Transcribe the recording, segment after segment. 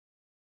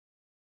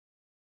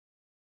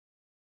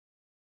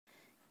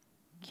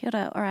Kia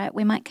ora. All right,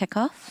 we might kick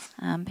off.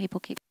 People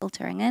keep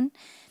filtering in.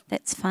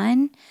 That's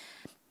fine.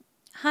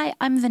 Hi,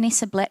 I'm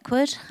Vanessa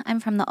Blackwood. I'm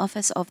from the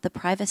Office of the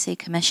Privacy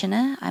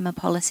Commissioner. I'm a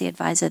policy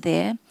advisor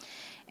there.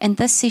 And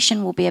this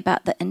session will be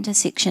about the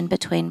intersection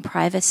between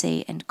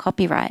privacy and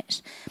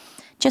copyright.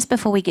 Just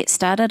before we get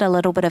started, a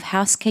little bit of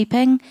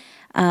housekeeping.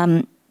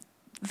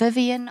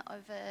 Vivian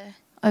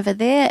over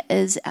there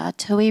is our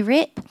TUI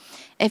rep.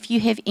 If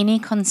you have any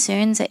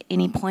concerns at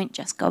any point,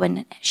 just go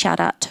and shout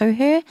out to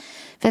her.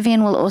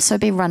 Vivian will also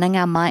be running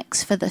our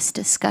mics for this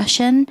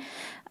discussion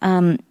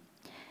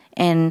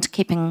and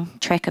keeping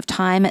track of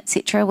time,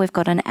 etc. We've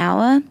got an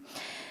hour.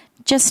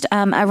 Just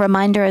a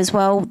reminder as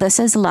well, this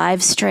is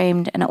live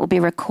streamed and it will be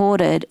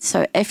recorded.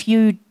 So if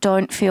you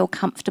don't feel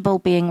comfortable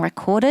being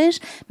recorded,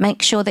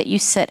 make sure that you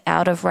sit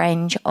out of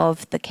range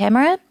of the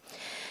camera.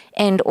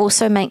 And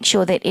also make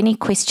sure that any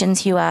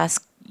questions you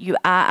ask, you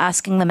are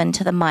asking them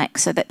into the mic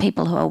so that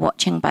people who are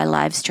watching by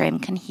live stream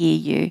can hear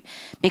you,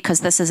 because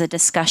this is a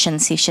discussion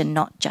session,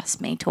 not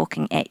just me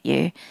talking at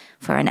you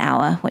for an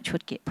hour, which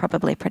would get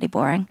probably pretty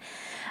boring.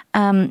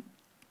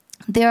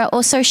 There are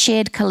also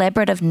shared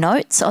collaborative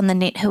notes on the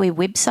NetHui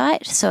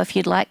website, so if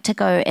you'd like to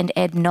go and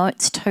add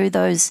notes to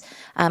those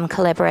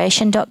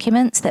collaboration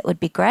documents, that would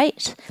be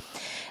great.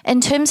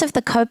 In terms of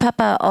the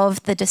kaupapa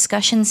of the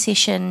discussion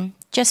session,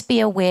 just be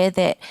aware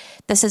that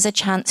this is a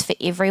chance for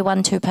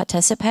everyone to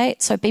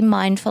participate, so be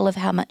mindful of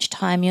how much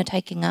time you're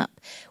taking up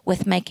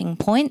with making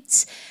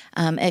points.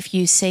 If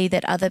you see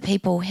that other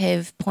people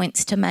have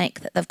points to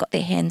make, that they've got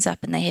their hands up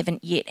and they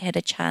haven't yet had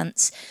a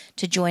chance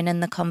to join in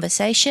the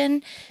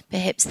conversation,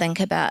 perhaps think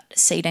about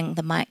ceding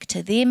the mic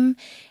to them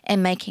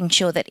and making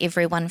sure that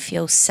everyone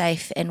feels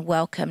safe and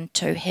welcome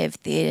to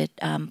have their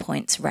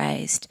points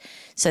raised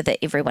so that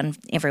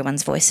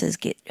everyone's voices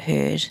get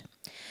heard.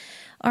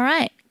 All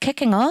right,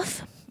 kicking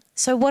off.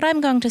 So what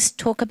I'm going to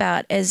talk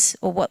about is,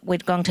 or what we're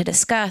going to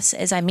discuss,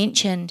 as I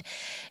mentioned,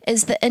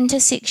 is the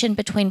intersection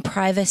between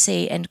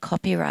privacy and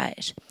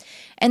copyright.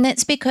 And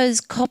that's because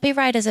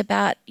copyright is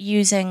about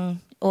using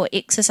or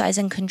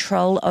exercising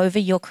control over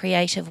your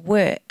creative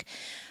work.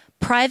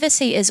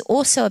 Privacy is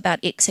also about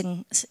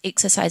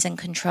exercising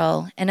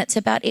control, and it's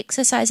about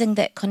exercising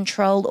that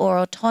control or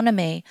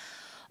autonomy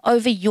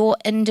over your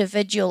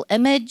individual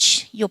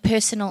image, your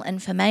personal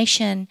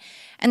information.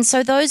 And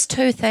so those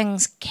two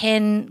things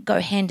can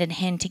go hand in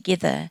hand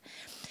together.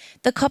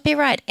 The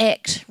Copyright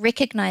Act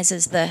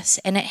recognises this,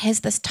 and it has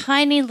this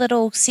tiny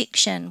little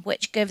section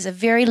which gives a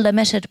very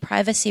limited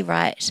privacy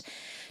right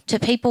to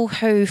people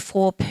who,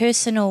 for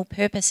personal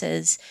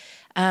purposes,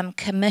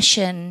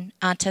 commission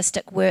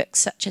artistic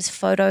works such as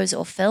photos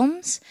or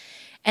films.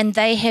 And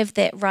they have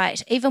that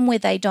right, even where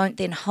they don't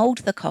then hold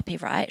the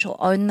copyright or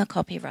own the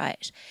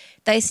copyright,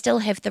 they still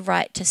have the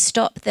right to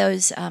stop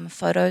those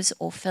photos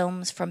or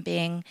films from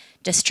being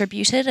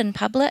distributed in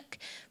public,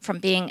 from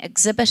being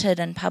exhibited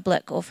in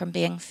public, or from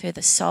being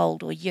further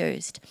sold or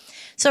used.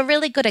 So a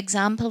really good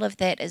example of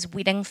that is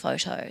wedding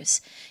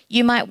photos.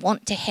 You might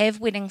want to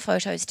have wedding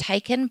photos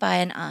taken by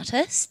an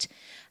artist.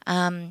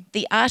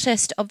 The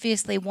artist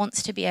obviously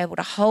wants to be able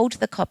to hold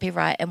the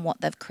copyright in what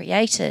they've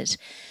created,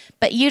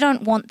 but you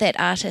don't want that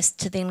artist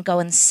to then go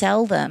and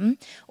sell them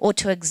or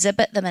to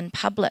exhibit them in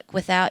public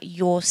without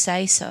your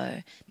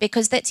say-so,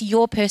 because that's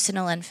your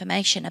personal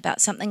information about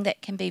something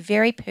that can be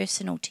very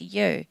personal to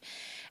you.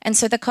 And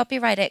so the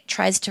Copyright Act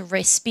tries to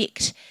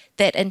respect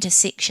that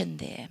intersection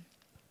there.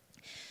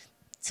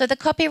 So the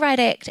Copyright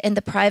Act and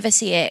the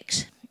Privacy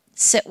Act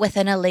sit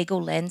within a legal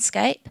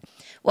landscape.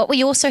 What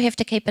we also have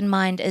to keep in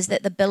mind is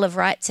that the Bill of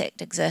Rights Act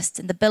exists,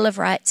 and the Bill of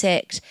Rights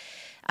Act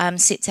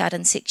sets out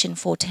in section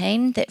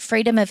 14 that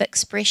freedom of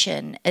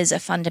expression is a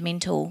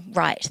fundamental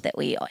right that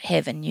we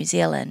have in New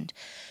Zealand.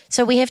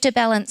 So we have to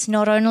balance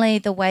not only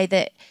the way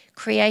that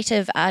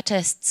creative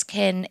artists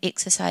can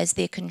exercise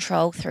their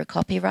control through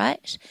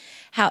copyright,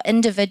 how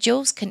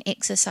individuals can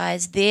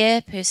exercise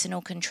their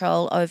personal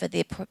control over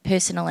their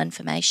personal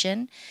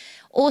information,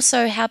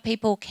 also how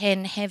people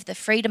can have the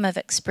freedom of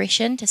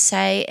expression to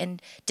say and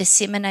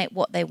disseminate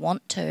what they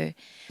want to.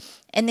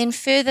 And then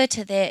further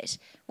to that,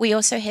 we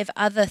also have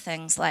other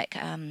things like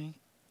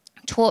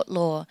tort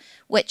law,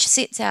 which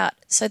sets out,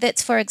 so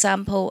that's, for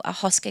example, a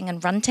Hosking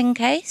and Runting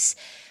case,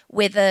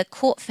 where the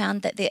court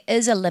found that there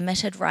is a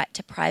limited right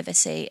to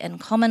privacy in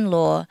common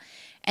law,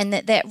 and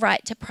that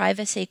right to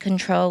privacy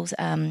controls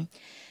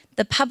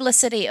the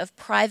publicity of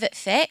private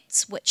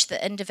facts, which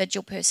the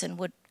individual person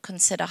would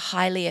consider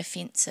highly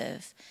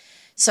offensive.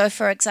 So,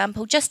 for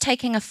example, just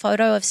taking a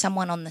photo of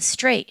someone on the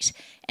street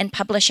and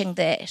publishing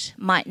that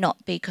might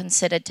not be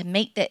considered to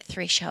meet that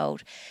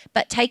threshold,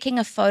 but taking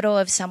a photo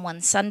of someone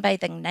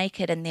sunbathing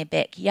naked in their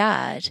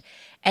backyard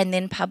and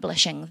then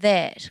publishing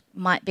that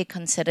might be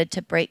considered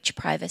to breach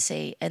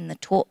privacy in the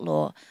tort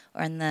law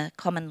or in the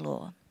common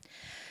law.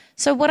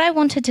 So what I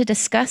wanted to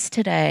discuss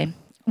today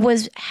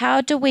was,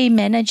 how do we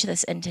manage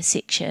this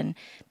intersection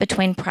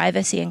between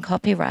privacy and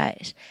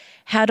copyright?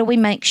 How do we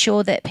make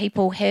sure that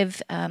people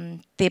have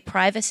their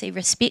privacy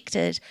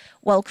respected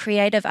while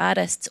creative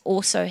artists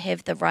also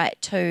have the right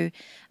to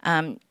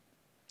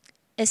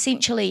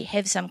essentially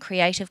have some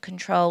creative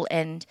control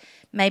and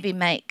maybe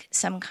make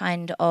some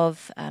kind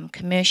of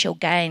commercial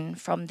gain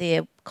from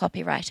their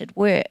copyrighted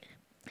work.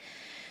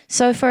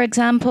 So, for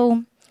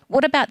example,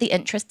 what about the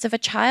interests of a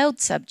child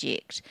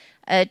subject?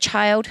 A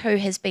child who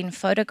has been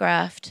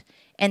photographed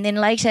and then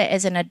later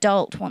as an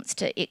adult wants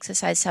to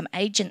exercise some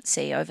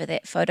agency over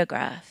that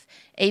photograph,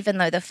 even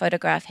though the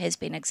photograph has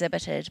been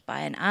exhibited by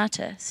an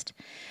artist.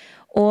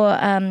 Or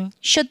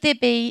should there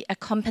be a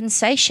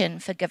compensation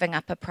for giving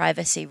up a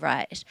privacy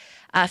right?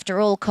 After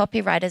all,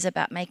 copyright is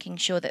about making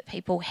sure that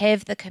people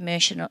have the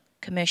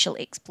commercial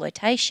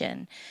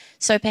exploitation.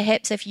 So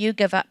perhaps if you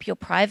give up your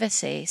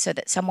privacy so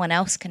that someone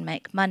else can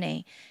make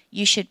money,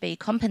 you should be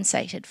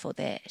compensated for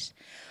that.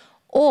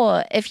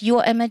 Or if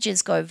your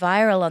images go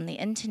viral on the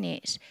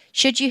internet,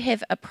 should you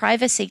have a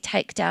privacy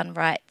takedown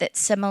right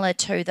that's similar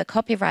to the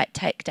copyright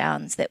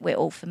takedowns that we're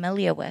all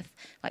familiar with,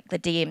 like the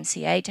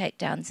DMCA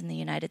takedowns in the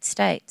United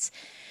States?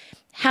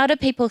 How do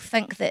people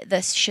think that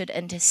this should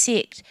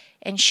intersect?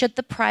 And should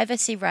the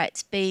privacy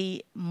rights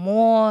be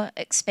more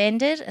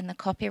expanded in the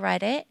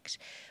Copyright Act?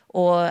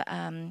 Or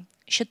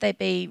should they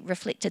be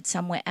reflected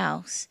somewhere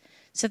else?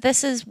 So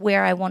this is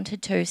where I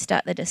wanted to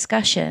start the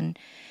discussion.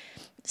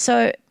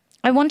 So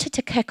I wanted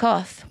to kick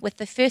off with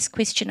the first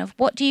question of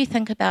what do you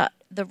think about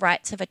the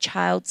rights of a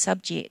child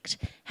subject?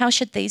 How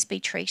should these be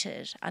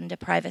treated under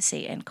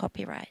privacy and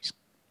copyright?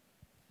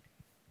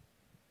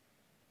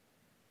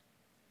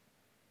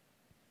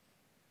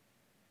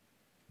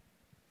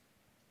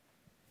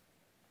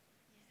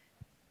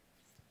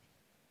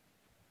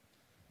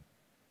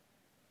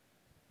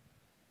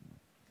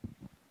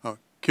 Oh,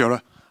 kia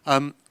ora.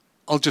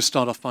 I'll just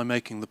start off by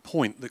making the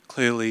point that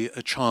clearly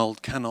a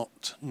child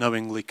cannot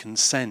knowingly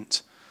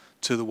consent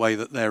to the way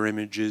that their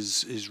image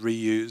is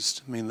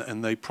reused. I mean,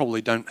 and they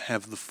probably don't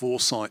have the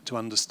foresight to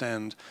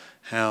understand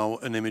how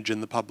an image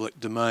in the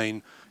public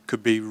domain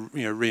could be,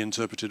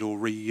 reinterpreted or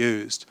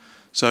reused.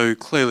 So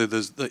clearly,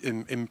 there's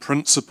in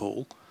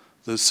principle,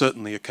 there's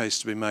certainly a case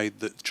to be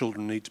made that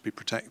children need to be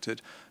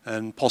protected,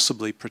 and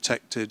possibly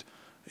protected,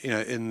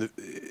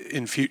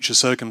 in future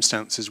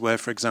circumstances where,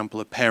 for example,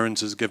 a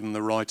parent is given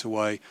the right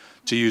away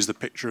to use the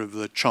picture of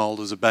the child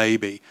as a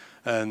baby,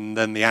 and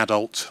then the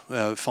adult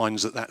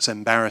finds that that's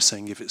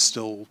embarrassing if it's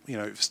still,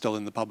 still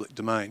in the public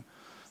domain.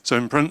 So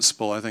in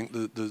principle, I think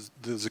that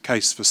there's a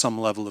case for some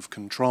level of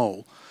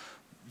control.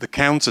 The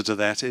counter to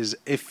that is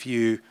if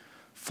you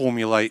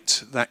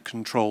formulate that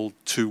control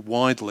too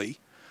widely,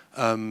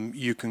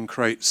 you can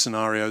create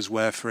scenarios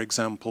where, for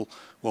example,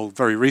 well,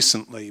 very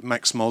recently,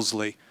 Max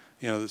Mosley,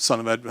 the son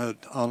of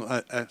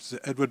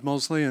Edward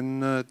Mosley in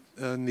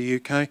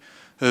the UK,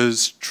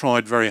 has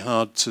tried very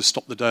hard to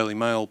stop the Daily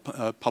Mail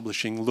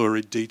publishing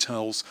lurid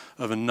details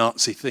of a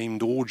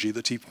Nazi-themed orgy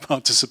that he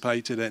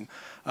participated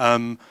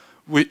in,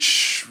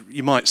 which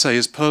you might say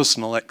is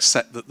personal,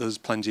 except that there's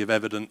plenty of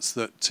evidence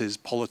that his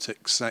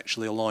politics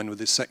actually align with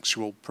his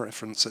sexual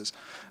preferences.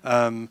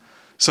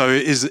 So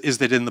is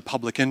it in the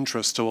public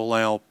interest to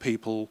allow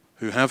people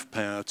who have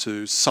power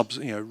to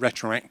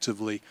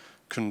retroactively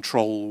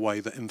control the way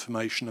that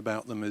information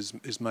about them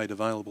is made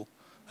available?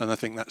 And I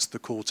think that's the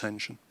core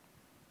tension.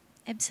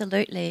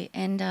 Absolutely,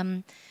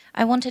 and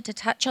I wanted to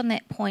touch on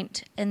that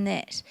point in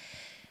that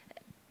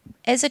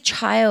as a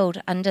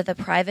child under the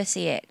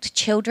Privacy Act,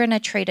 children are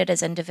treated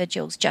as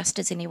individuals just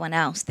as anyone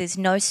else. There's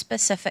no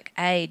specific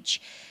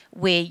age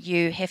where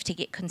you have to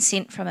get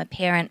consent from a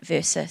parent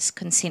versus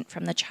consent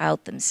from the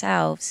child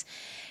themselves.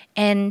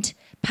 And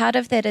part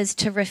of that is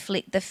to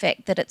reflect the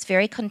fact that it's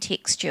very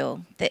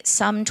contextual, that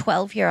some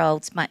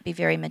 12-year-olds might be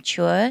very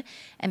mature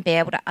and be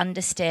able to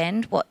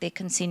understand what they're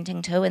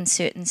consenting to in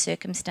certain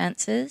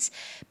circumstances,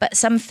 but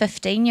some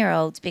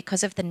 15-year-olds,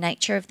 because of the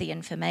nature of the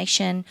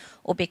information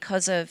or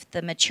because of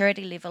the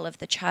maturity level of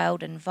the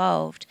child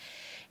involved,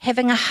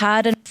 having a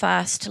hard and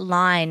fast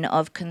line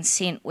of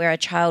consent where a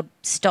child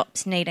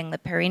stops needing the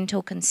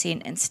parental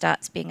consent and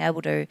starts being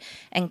able to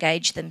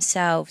engage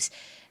themselves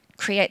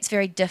creates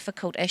very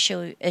difficult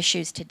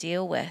issues to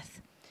deal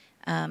with.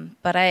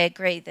 But I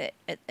agree that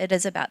it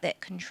is about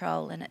that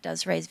control, and it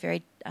does raise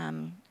very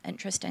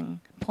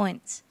interesting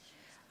points.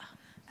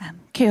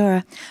 Kia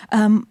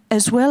ora.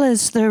 As well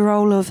as the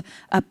role of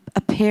a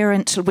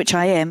parent, which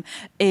I am,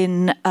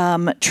 in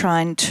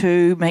trying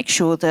to make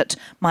sure that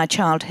my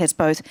child has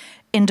both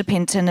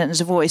independence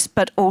as a voice,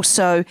 but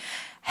also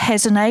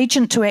has an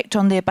agent to act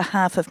on their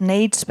behalf if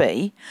needs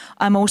be.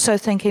 I'm also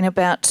thinking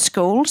about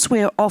schools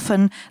where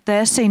often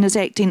they're seen as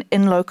acting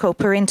in loco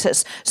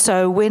parentis.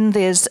 So when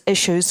there's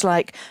issues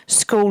like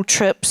school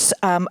trips,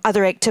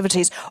 other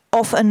activities,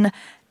 often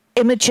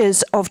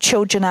images of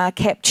children are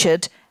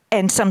captured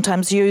and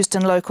sometimes used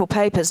in local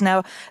papers.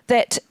 Now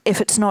that, if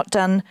it's not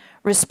done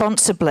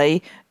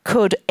responsibly,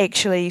 could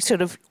actually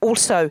sort of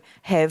also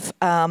have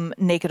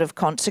negative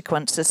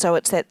consequences. So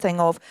it's that thing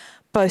of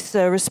both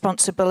the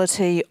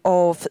responsibility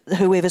of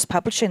whoever's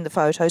publishing the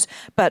photos,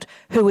 but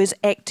who is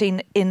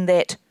acting in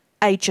that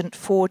agent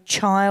for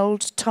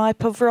child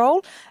type of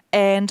role.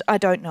 And I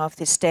don't know if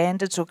there's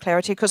standards or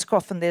clarity, because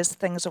often there's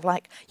things of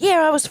like,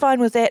 yeah, I was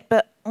fine with that,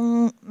 but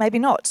maybe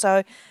not.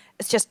 So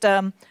it's just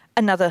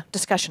another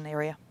discussion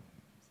area.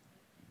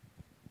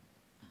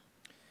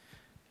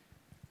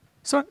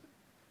 So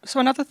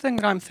another thing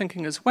that I'm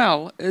thinking as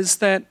well is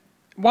that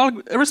while,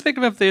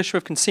 irrespective of the issue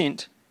of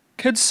consent,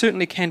 kids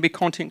certainly can be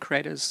content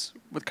creators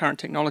with current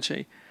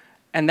technology,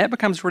 and that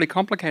becomes really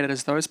complicated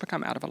as those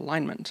become out of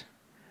alignment.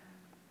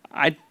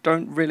 I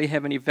don't really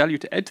have any value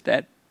to add to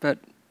that, but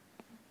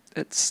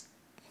it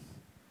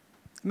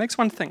makes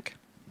one think.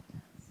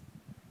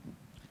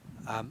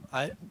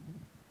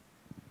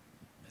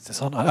 Is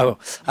this on? Oh,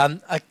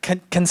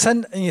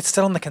 consent. It's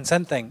still on the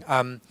consent thing.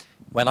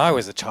 When I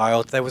was a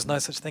child, there was no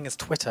such thing as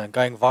Twitter, and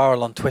going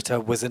viral on Twitter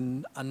was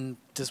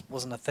just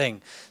wasn't a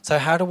thing. So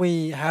how do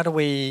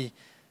we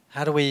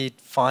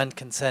find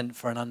consent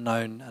for an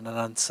unknown and an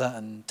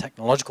uncertain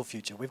technological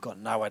future? We've got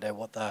no idea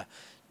what the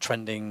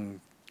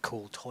trending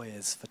cool toy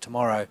is for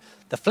tomorrow.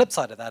 The flip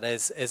side of that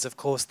is of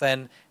course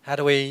then how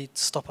do we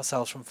stop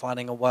ourselves from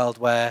finding a world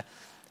where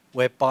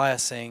we're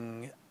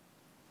biasing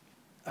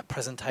a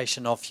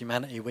presentation of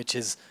humanity which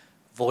is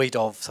void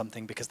of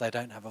something because they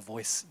don't have a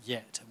voice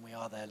yet, and we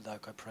are their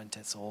loco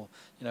parentis, or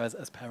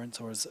as parents,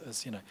 or as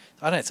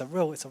I don't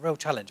know, it's a real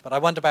challenge. But I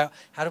wonder about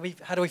how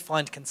do we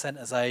find consent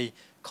as a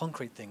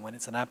concrete thing when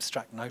it's an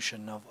abstract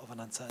notion of an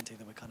uncertainty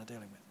that we're kind of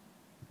dealing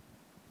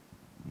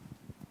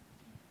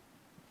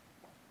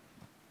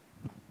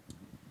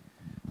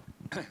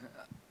with.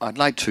 I'd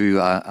like to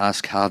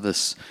ask how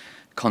this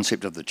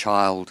concept of the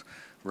child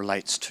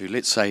relates to,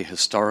 let's say,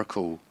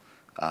 historical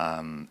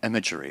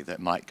imagery that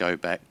might go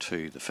back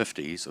to the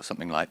 50s or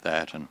something like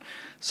that, and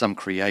some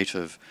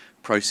creative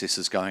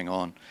processes going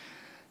on,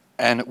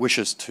 and it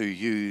wishes to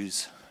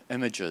use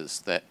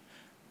images that,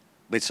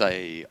 let's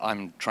say,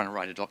 I'm trying to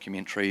write a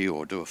documentary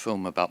or do a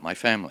film about my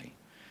family,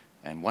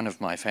 and one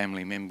of my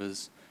family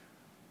members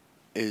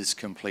is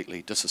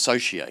completely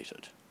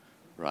disassociated,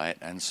 right?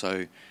 And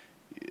so,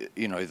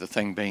 the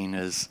thing being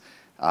is,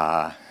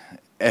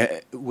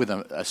 with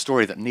a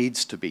story that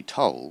needs to be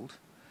told,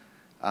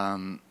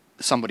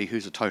 somebody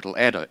who's a total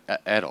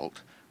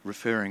adult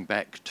referring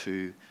back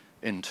to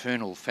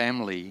internal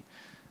family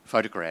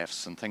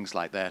photographs and things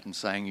like that and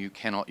saying you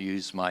cannot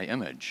use my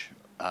image,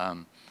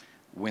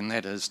 when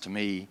that is to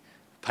me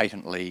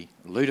patently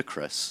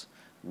ludicrous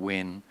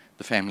when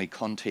the family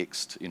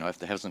context, if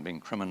there hasn't been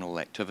criminal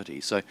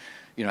activity. So,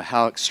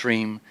 how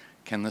extreme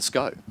can this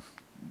go?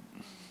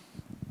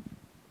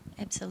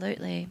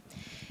 Absolutely.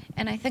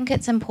 And I think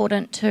it's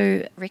important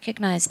to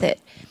recognise that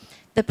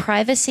the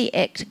Privacy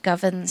Act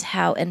governs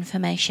how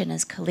information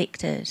is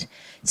collected.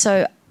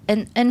 So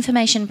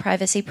Information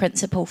Privacy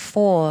Principle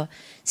 4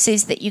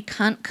 says that you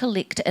can't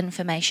collect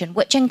information,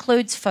 which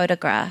includes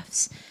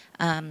photographs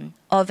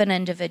of an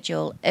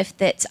individual, if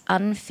that's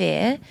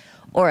unfair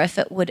or if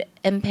it would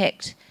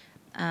impact,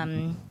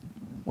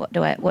 what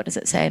does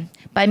it say?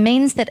 By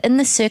means that in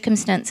the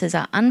circumstances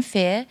are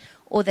unfair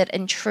or that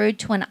intrude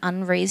to an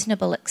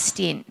unreasonable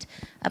extent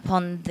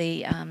upon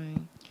the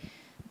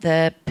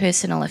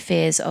personal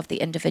affairs of the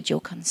individual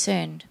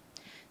concerned.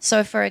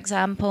 So, for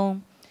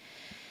example,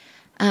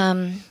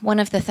 one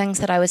of the things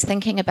that I was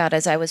thinking about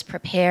as I was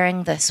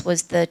preparing this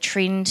was the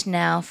trend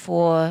now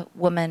for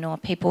women or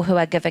people who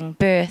are giving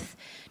birth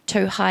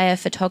to hire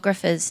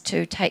photographers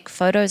to take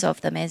photos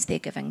of them as they're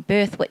giving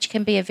birth, which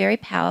can be a very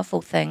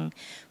powerful thing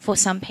for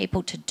some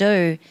people to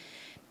do.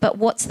 But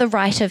what's the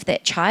right of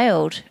that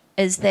child?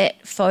 Is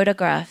that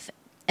photograph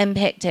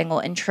impacting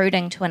or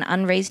intruding to an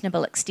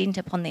unreasonable extent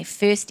upon their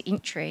first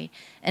entry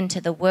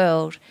into the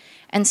world?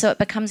 And so it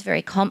becomes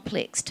very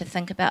complex to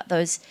think about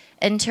those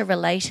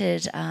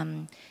interrelated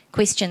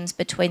questions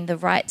between the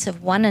rights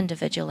of one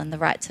individual and the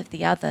rights of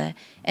the other.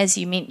 As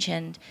you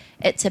mentioned,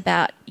 it's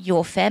about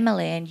your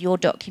family and your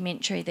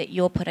documentary that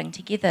you're putting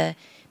together,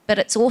 but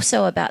it's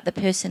also about the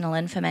personal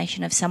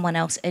information of someone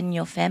else in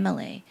your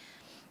family.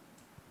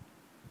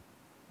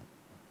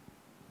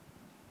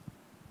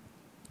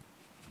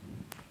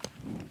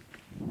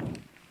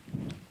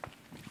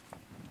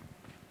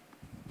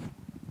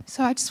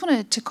 So I just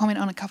wanted to comment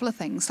on a couple of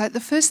things. Like the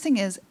first thing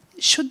is,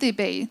 should there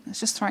be, I was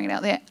just throwing it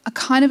out there, a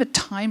kind of a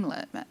time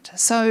limit?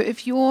 So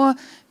if you're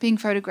being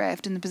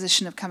photographed in the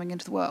position of coming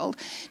into the world,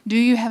 do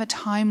you have a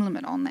time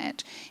limit on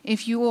that?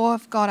 If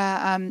you've got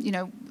a,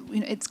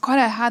 it's quite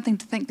a hard thing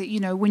to think that,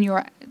 when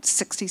you're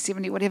 60,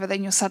 70, whatever,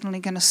 then you're suddenly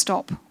going to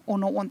stop or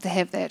not want to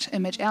have that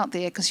image out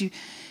there because you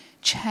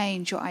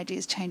change, your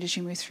ideas change as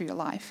you move through your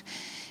life.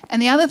 And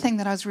the other thing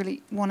that I was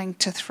really wanting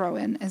to throw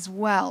in as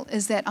well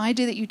is that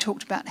idea that you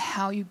talked about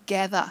how you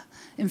gather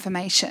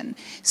information.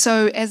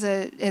 So as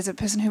a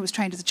person who was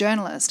trained as a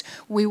journalist,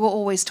 we were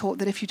always taught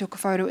that if you took a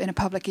photo in a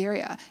public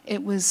area,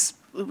 it was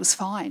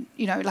fine.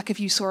 Like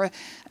if you saw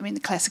the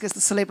classic is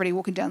the celebrity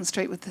walking down the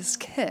street with his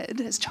kid,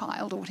 his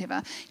child or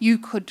whatever, you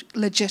could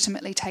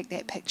legitimately take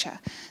that picture.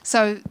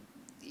 So,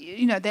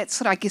 that's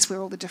sort of, I guess, where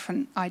all the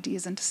different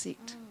ideas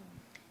intersect.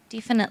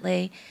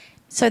 Definitely.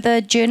 So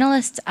the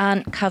journalists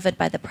aren't covered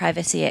by the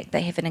Privacy Act.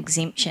 They have an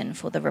exemption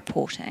for the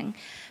reporting.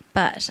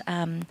 But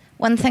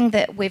one thing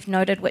that we've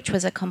noted, which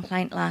was a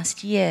complaint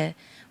last year,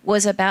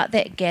 was about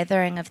that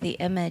gathering of the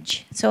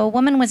image. So a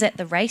woman was at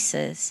the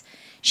races.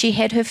 She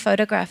had her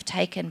photograph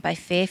taken by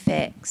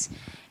Fairfax,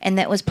 and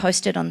that was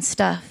posted on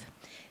Stuff.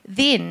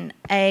 Then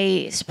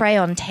a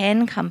spray-on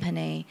tan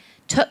company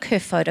took her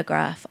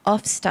photograph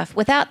off Stuff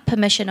without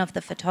permission of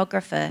the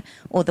photographer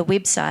or the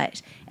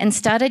website and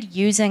started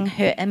using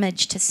her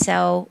image to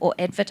sell or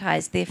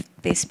advertise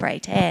their spray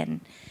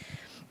tan.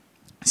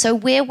 So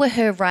where were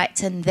her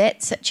rights in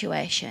that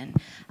situation?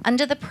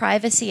 Under the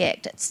Privacy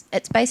Act,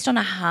 it's based on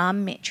a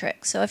harm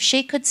metric. So if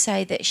she could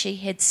say that she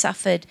had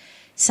suffered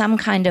some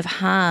kind of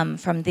harm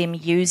from them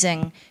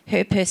using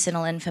her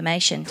personal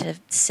information to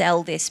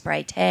sell their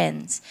spray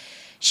tans,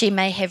 she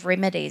may have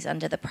remedies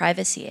under the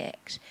Privacy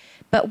Act.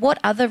 But what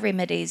other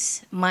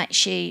remedies might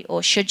she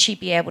or should she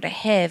be able to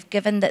have,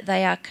 given that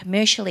they are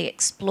commercially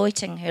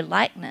exploiting her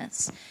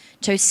likeness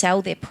to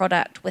sell their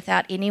product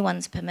without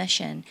anyone's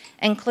permission,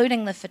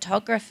 including the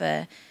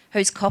photographer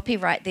whose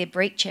copyright they're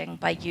breaching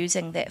by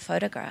using that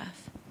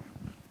photograph?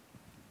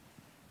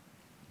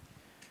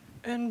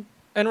 And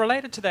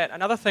related to that,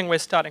 another thing we're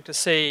starting to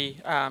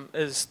see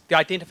is the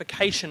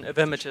identification of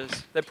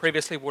images that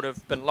previously would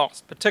have been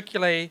lost,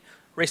 particularly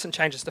recent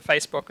changes to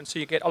Facebook, and so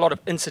you get a lot of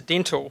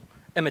incidental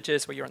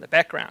images where you're in the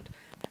background.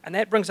 And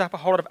that brings up a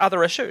whole lot of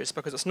other issues,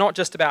 because it's not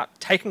just about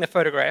taking the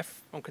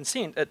photograph on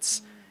consent,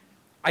 it's,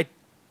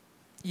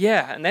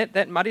 and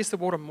that muddies the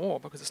water more,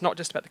 because it's not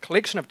just about the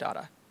collection of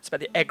data, it's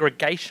about the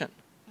aggregation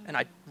and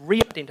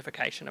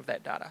re-identification of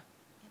that data.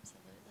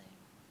 Absolutely.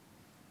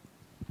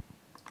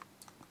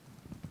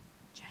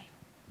 Jay.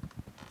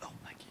 Oh,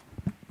 thank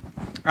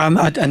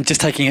you. And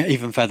just taking it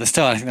even further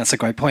still, I think that's a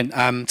great point.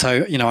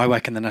 So, I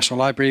work in the National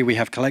Library. We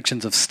have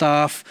collections of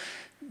staff.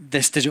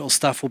 This digital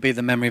stuff will be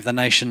the memory of the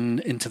nation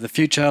into the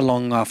future,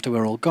 long after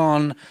we're all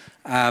gone.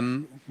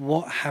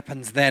 What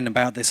happens then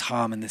about this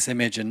harm and this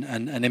image and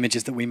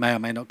images that we may or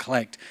may not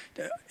collect?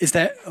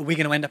 Are we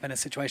going to end up in a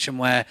situation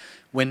where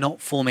we're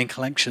not forming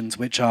collections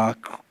which are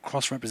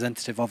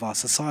cross-representative of our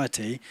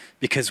society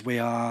because we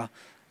are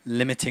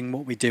limiting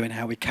what we do and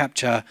how we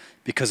capture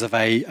because of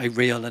a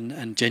real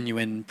and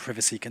genuine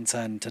privacy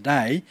concern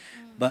today,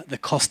 but the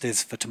cost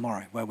is for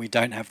tomorrow, where we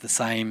don't have the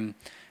same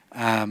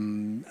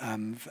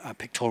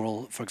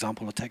pictorial, for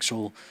example, or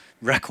textual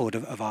record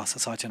of our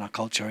society and our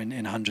culture in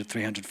 100,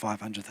 300,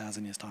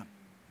 500,000 years' time.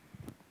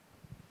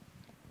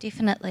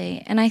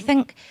 Definitely. And I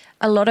think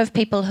a lot of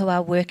people who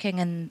are working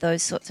in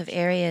those sorts of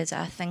areas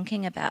are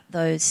thinking about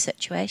those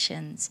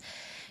situations.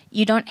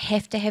 You don't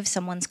have to have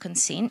someone's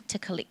consent to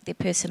collect their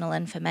personal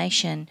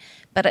information,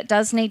 but it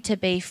does need to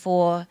be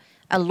for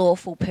a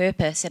lawful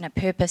purpose and a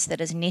purpose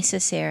that is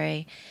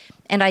necessary.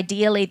 And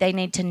ideally, they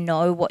need to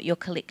know what you're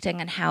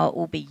collecting and how it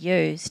will be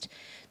used.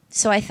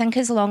 So I think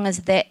as long as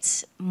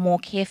that's more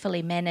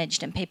carefully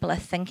managed and people are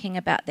thinking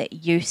about that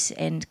use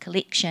and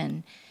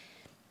collection.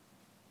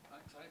 Can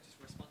I just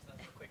respond to that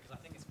real quick? Because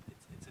I think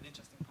it's an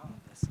interesting part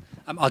of this.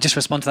 I'll just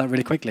respond to that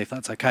really quickly, if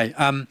that's okay.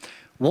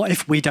 What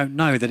if we don't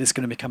know that it's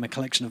going to become a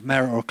collection of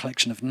merit or a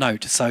collection of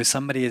note? So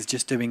somebody is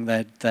just doing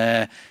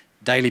their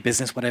daily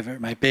business, whatever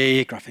it may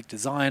be, graphic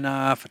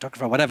designer,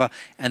 photographer, whatever,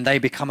 and they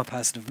become a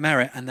person of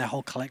merit and their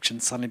whole collection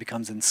suddenly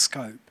becomes in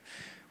scope.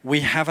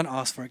 We haven't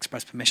asked for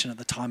express permission at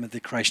the time of the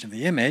creation of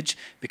the image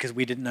because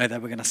we didn't know they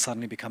were going to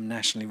suddenly become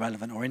nationally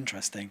relevant or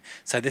interesting.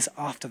 So this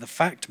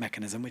after-the-fact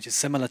mechanism, which is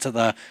similar to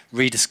the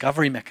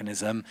rediscovery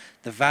mechanism,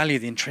 the value,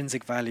 the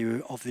intrinsic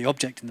value of the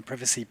object and the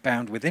privacy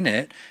bound within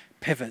it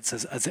pivots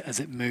as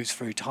it moves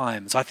through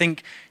time. So I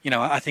think,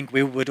 I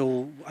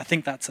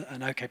think that's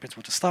an okay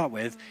principle to start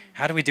with.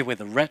 How do we deal with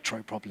the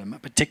retro problem,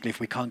 particularly if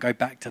we can't go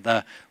back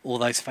to all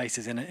those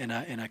faces in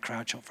a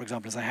crowd shot, for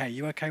example, and say, hey, are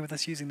you okay with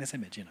us using this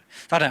image?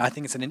 So I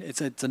think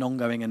it's an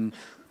ongoing and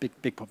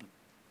big problem.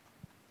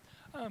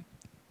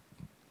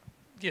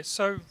 Yes,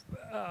 so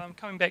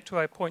coming back to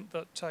a point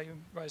that you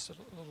raised a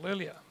little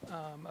earlier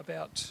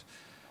about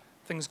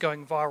things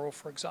going viral,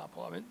 for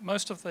example. I mean,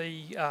 most of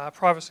the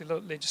privacy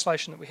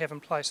legislation that we have in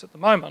place at the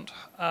moment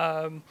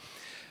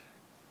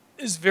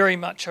is very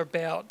much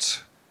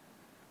about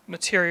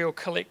material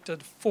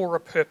collected for a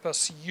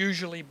purpose,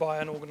 usually by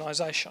an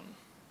organisation,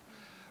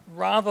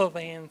 rather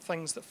than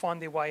things that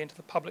find their way into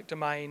the public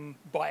domain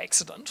by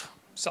accident,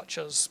 such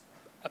as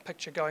a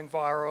picture going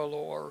viral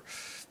or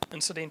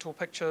incidental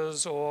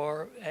pictures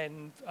or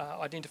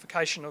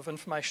identification of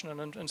information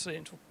and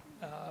incidental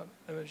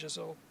images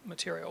or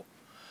material.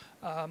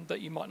 That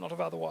you might not have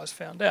otherwise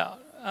found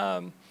out.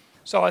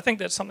 So I think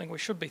that's something we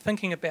should be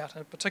thinking about,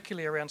 and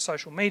particularly around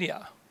social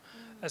media,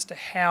 as to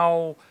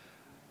how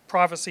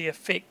privacy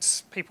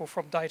affects people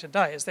from day to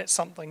day. Is that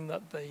something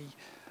that the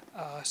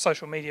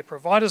social media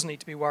providers need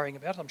to be worrying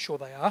about? I'm sure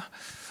they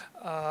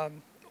are.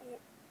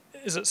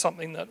 Is it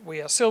something that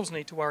we ourselves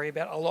need to worry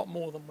about a lot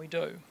more than we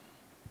do?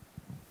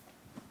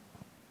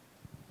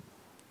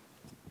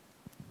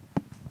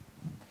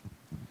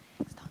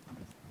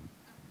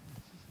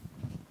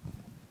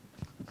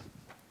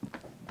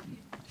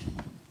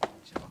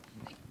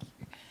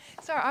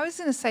 So I was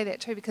going to say that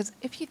too, because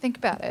if you think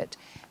about it,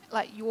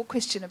 like your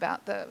question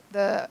about the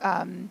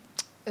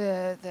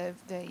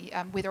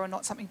whether or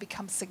not something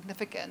becomes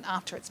significant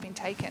after it's been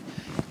taken.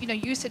 You know,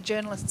 you said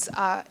journalists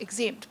are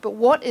exempt, but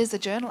what is a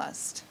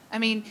journalist? I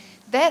mean,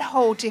 that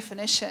whole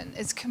definition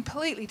is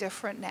completely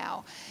different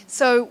now.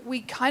 So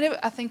we kind of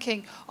are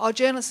thinking, oh,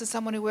 journalist is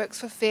someone who works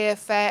for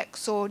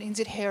Fairfax or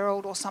NZ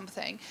Herald or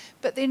something,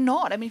 but they're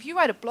not. I mean, if you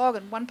write a blog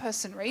and one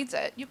person reads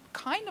it, you're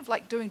kind of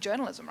like doing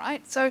journalism,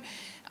 right? So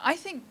I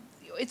think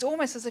it's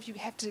almost as if you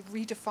have to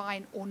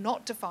redefine or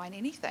not define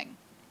anything.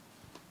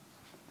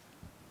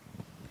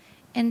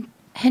 And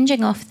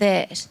hinging off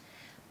that,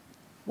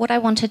 what I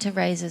wanted to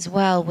raise as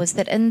well was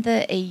that in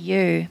the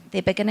EU,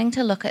 they're beginning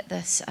to look at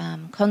this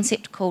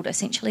concept called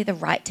essentially the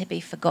right to be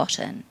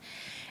forgotten.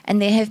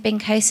 And there have been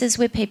cases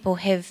where people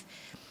have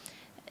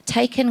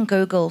taken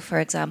Google, for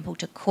example,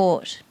 to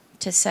court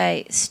to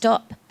say,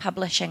 stop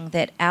publishing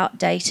that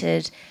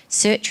outdated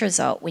search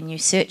result when you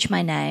search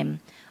my name.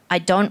 I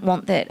don't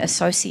want that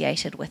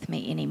associated with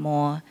me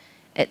anymore.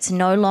 It's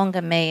no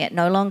longer me. It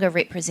no longer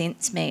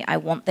represents me. I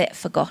want that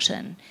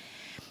forgotten.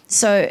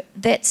 So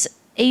that's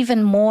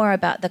even more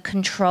about the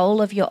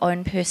control of your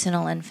own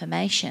personal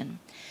information.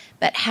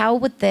 But how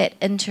would that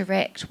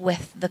interact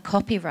with the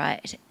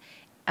copyright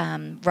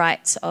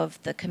rights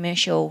of the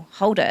commercial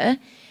holder,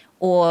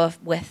 or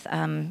with,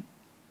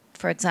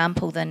 for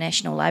example, the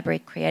National Library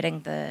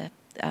creating the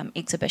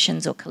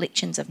exhibitions or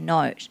collections of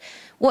note?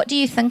 What do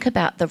you think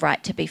about the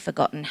right to be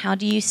forgotten? How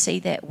do you see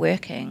that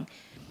working?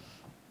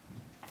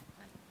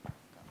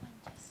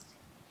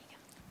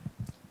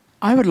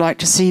 I would like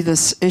to see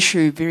this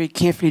issue very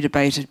carefully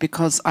debated,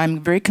 because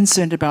I'm very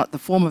concerned about the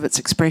form of its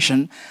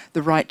expression,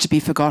 the right to be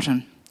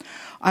forgotten.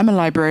 I'm a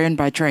librarian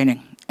by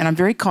training, and I'm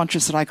very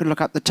conscious that I could look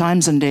up the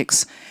Times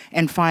Index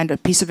and find a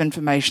piece of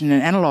information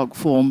in analogue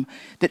form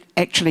that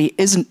actually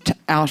isn't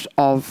out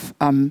of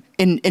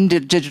in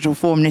digital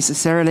form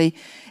necessarily,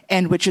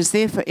 and which is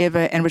there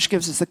forever and which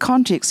gives us the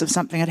context of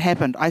something that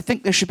happened. I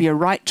think there should be a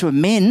right to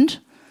amend,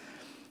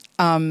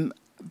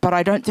 but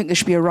I don't think there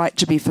should be a right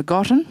to be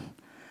forgotten.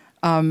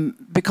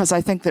 Because I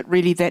think that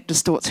really that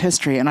distorts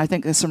history, and I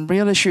think there's some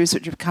real issues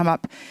which have come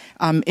up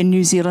in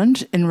New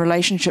Zealand in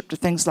relationship to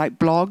things like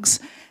blogs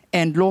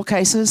and law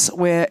cases,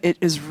 where it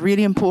is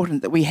really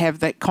important that we have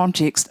that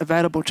context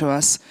available to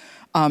us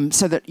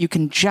so that you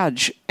can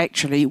judge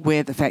actually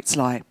where the facts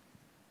lie.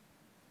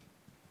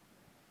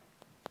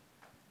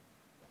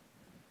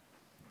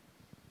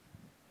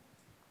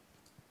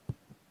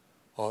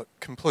 I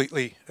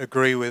completely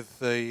agree with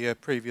the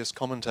previous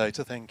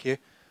commentator, thank you.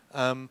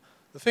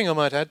 The thing I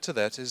might add to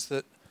that is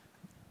that,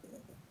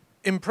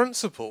 in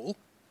principle,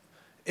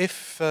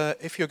 if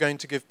you're going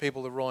to give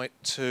people the right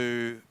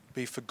to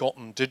be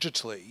forgotten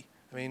digitally,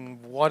 I mean,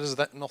 why does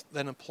that not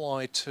then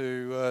apply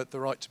to the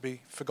right to be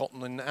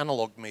forgotten in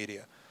analogue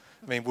media?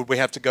 I mean, would we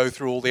have to go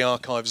through all the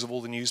archives of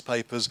all the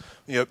newspapers,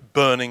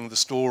 burning the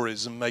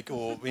stories and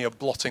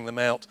blotting them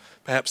out,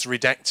 perhaps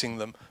redacting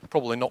them?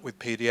 Probably not with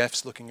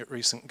PDFs, looking at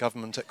recent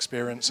government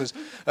experiences.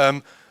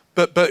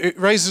 But it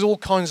raises all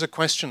kinds of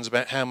questions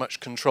about how much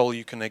control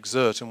you can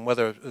exert and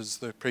whether, as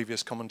the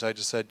previous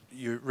commentator said,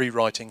 you're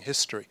rewriting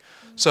history.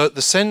 So at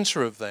the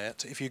centre of that,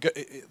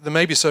 there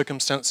may be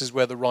circumstances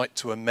where the right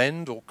to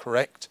amend or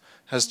correct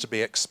has to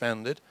be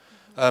expanded.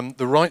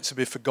 The right to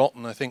be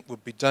forgotten, I think,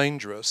 would be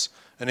dangerous.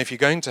 And if you're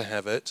going to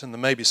have it, and there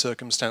may be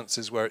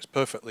circumstances where it's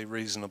perfectly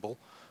reasonable,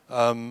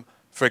 I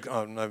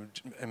don't know,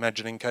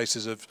 imagining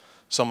cases of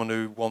someone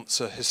who wants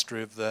a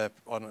history of their,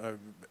 I don't know,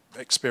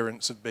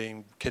 experience of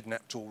being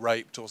kidnapped or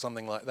raped or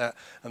something like that,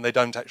 and they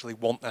don't actually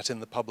want that in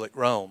the public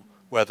realm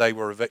where they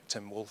were a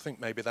victim. Well, I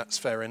think maybe that's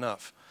fair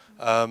enough.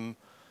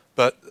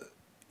 But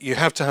you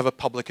have to have a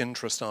public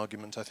interest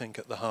argument, I think,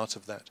 at the heart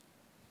of that.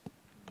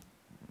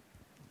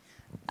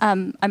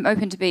 I'm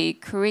open to be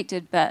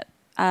corrected, but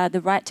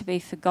the right to be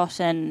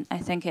forgotten, I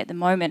think at the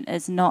moment,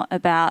 is not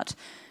about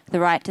the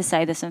right to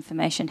say this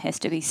information has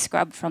to be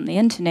scrubbed from the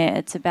internet.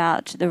 It's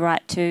about the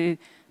right to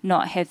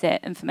not have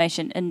that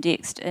information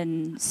indexed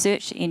in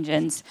search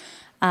engines.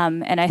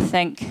 And I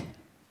think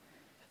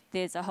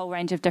there's a whole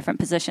range of different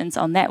positions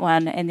on that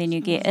one, and then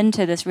you get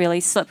into this really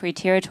slippery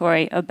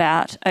territory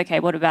about, okay,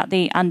 what about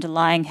the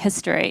underlying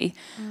history?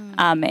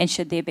 And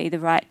should there be the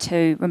right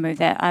to remove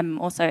that? I'm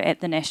also at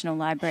the National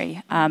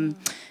Library,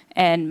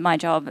 and my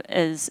job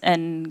is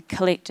in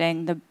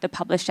collecting the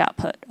published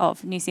output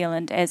of New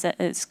Zealand as it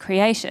is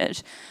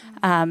created.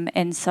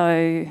 And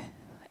so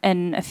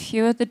in a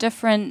few of the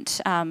different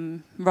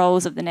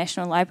roles of the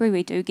National Library,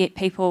 we do get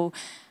people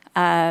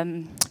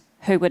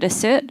who would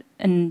assert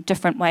in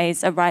different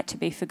ways a right to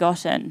be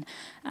forgotten.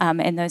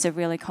 And those are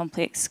really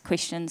complex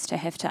questions to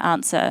have to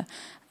answer.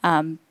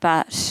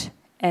 But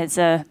as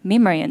a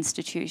memory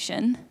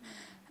institution,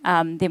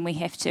 then we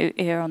have to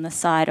err on the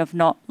side of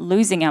not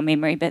losing our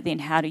memory, but then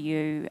how do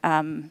you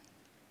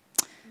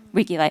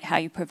regulate how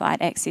you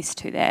provide access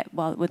to that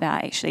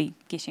without actually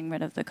getting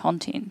rid of the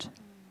content?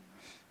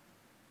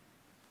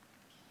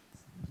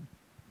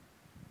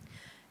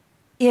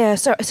 Yeah,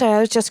 so I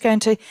was just going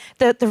to,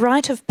 the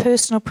right of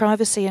personal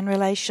privacy in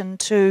relation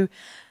to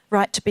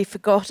right to be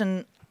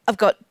forgotten, I've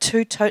got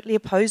two totally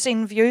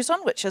opposing views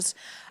on, which is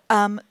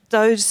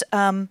those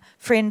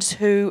friends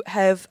who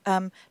have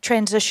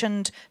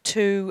transitioned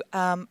to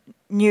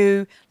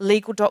new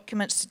legal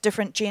documents,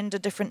 different gender,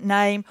 different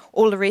name,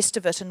 all the rest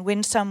of it. And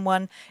when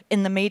someone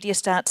in the media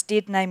starts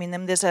dead naming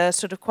them, there's a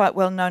sort of quite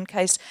well-known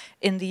case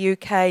in the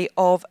UK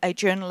of a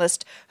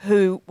journalist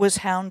who was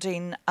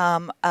hounding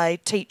a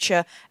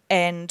teacher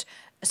and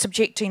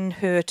subjecting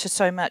her to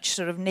so much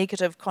sort of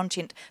negative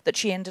content that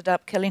she ended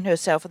up killing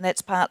herself. And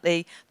that's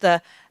partly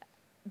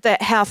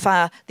how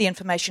far the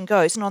information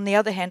goes. And on the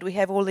other hand, we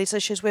have all these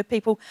issues where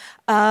people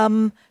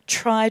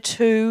try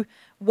to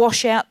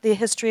wash out their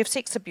history of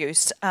sex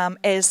abuse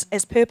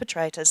as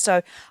perpetrators.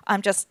 So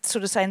I'm just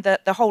sort of saying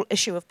that the whole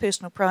issue of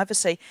personal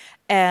privacy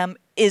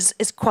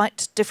is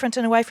quite different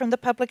in a way from the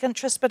public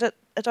interest, but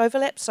it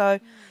overlaps. So,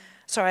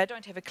 sorry, I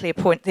don't have a clear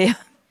point there.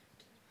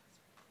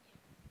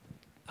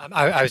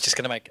 I was just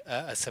going to make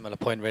a similar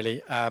point,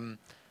 really.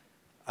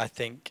 I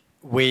think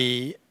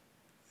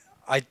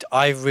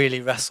I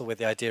really wrestle with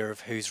the idea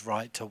of whose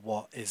right to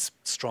what is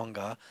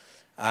stronger.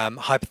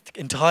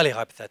 Entirely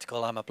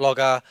hypothetical. I'm a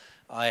blogger.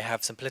 I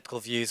have some political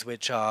views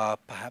which are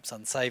perhaps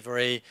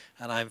unsavoury,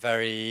 and I'm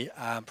very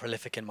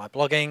prolific in my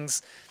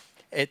bloggings.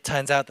 It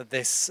turns out that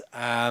this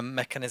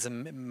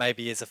mechanism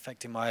maybe is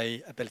affecting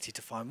my ability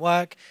to find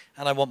work,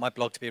 and I want my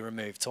blog to be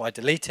removed. So I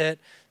delete it,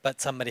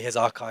 but somebody has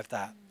archived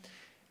that.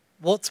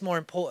 What's more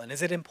important?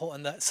 Is it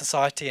important that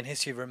society and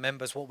history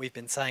remembers what we've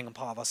been saying on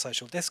part of our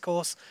social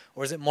discourse,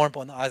 or is it more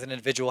important that I as an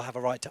individual have a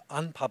right to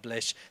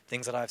unpublish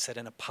things that I've said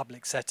in a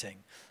public setting?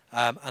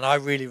 And I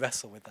really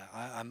wrestle with that.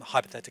 I'm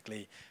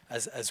hypothetically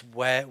as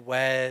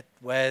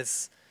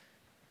where's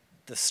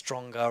the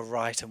stronger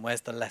right and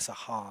where's the lesser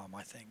harm,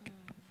 I think.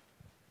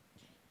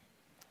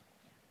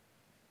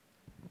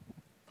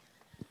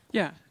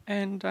 Yeah,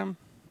 and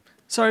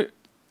so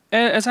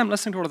as I'm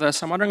listening to all of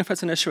this, I'm wondering if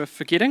it's an issue of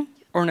forgetting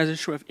or an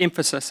issue of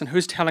emphasis and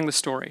who's telling the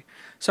story.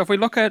 So if we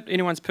look at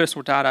anyone's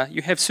personal data,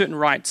 you have certain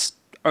rights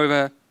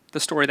over the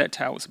story that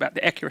tells, about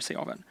the accuracy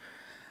of it.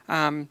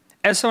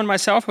 As someone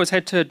myself who has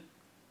had to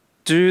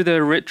do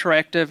the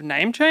retroactive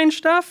name change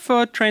stuff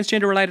for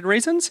transgender-related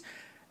reasons,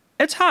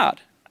 it's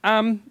hard.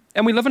 And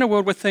we live in a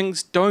world where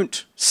things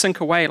don't sync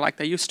away like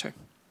they used to.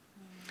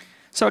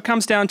 So it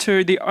comes down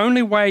to the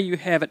only way you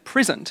have at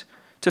present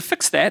to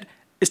fix that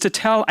is to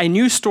tell a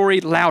new story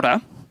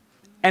louder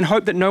and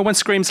hope that no one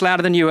screams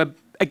louder than you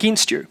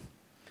against you.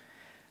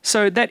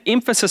 So that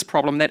emphasis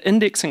problem, that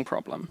indexing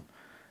problem,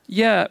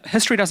 yeah,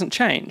 history doesn't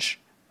change,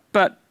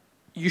 but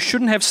you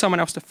shouldn't have someone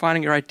else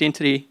defining your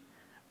identity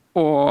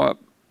or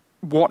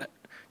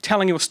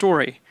telling your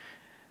story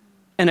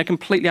in a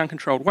completely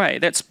uncontrolled way.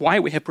 That's why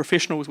we have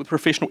professionals with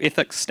professional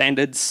ethics,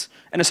 standards,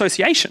 and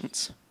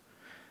associations.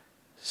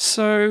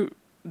 So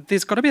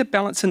there's got to be a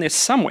balance in there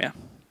somewhere,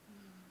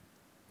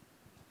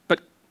 but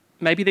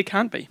maybe there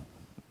can't be.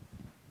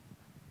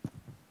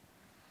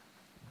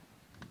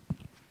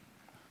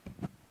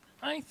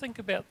 I think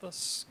about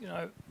this,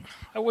 I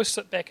always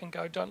sit back and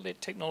go, don't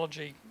let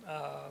technology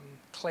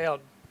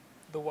cloud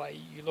the way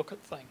you look at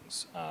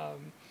things.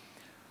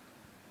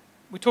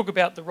 We talk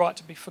about the right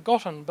to be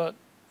forgotten, but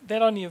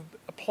that only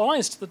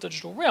applies to the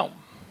digital realm.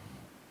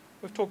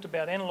 We've talked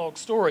about analog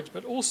storage,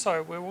 but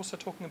we're also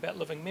talking about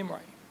living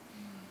memory.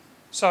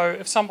 So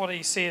if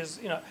somebody says,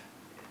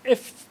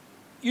 if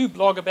you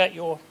blog about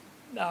your,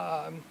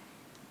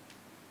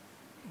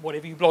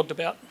 whatever you blogged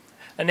about,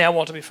 and now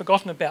want to be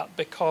forgotten about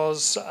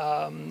because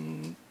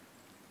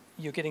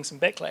you're getting some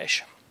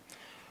backlash.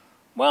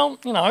 Well,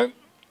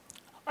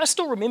 I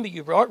still remember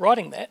you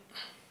writing that.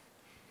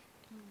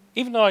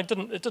 Even though it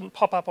didn't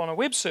pop up on a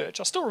web search,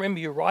 I still remember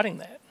you writing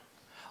that.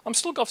 I've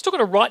still got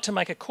a right to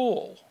make a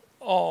call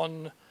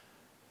on,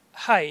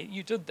 hey,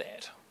 you did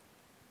that.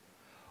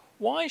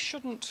 Why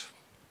shouldn't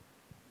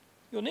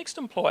your next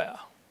employer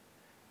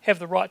have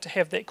the right to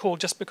have that call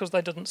just because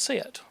they didn't see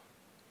it?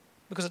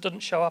 Because it didn't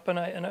show up in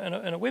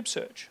a web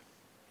search.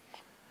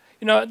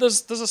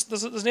 There's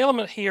an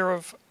element here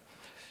of,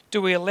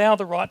 do we allow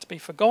the right to be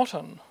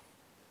forgotten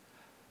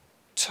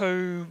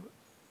to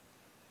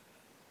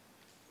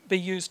be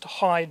used to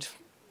hide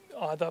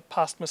either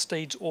past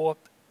misdeeds or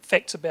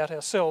facts about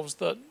ourselves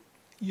that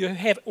you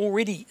have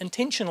already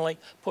intentionally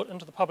put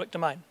into the public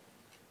domain?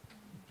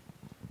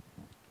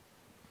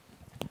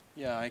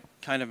 Yeah, I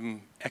kind of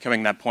am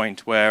echoing that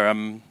point where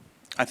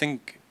I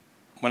think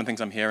one of the things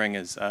I'm hearing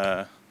is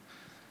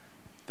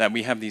that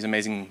we have these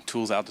amazing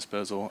tools at our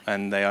disposal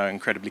and they are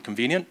incredibly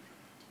convenient,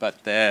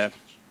 but they're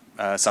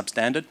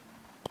substandard,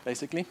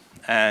 basically,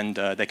 and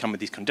they come with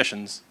these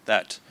conditions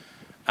that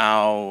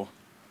our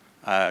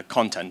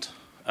content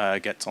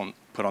gets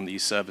put on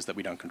these servers that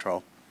we don't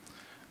control.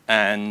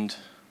 And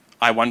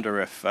I wonder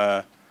if,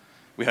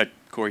 we heard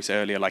Corey say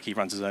earlier, like he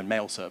runs his own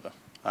mail server.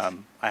 I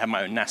have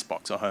my own NAS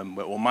box at home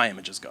where all my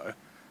images go,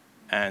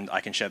 and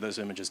I can share those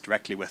images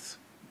directly with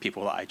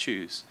people that I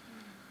choose.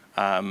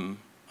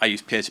 I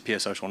use peer-to-peer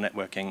social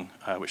networking,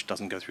 which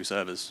doesn't go through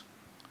servers.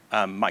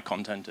 My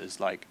content is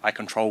like, I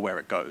control where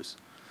it goes.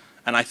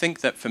 And I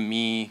think that for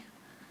me,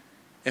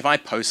 if I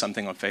post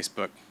something on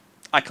Facebook,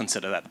 I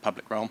consider that the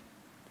public realm.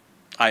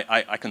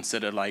 I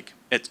consider like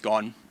it's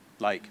gone.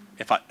 Like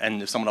if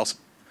someone else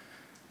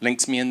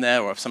links me in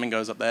there, or if something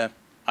goes up there,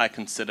 I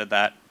consider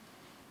that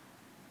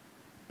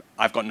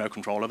I've got no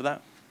control over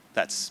that.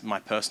 That's my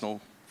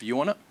personal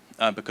view on it,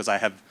 because I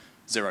have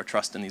zero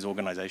trust in these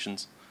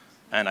organizations.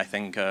 And I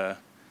think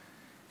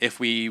if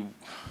we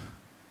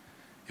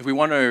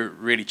want to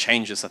really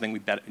change this, I think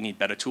we need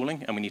better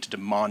tooling, and we need to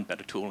demand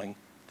better tooling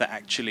that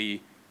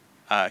actually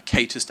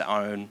caters to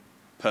our own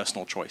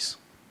personal choice.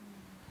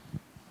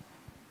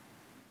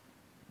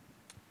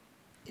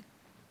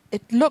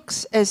 It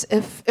looks as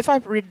if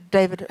I've read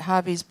David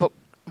Harvey's book,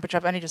 which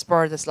I've only just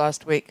borrowed this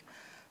last week,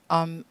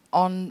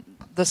 on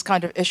this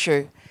kind of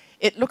issue,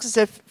 it looks as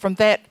if from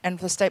that and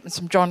the statements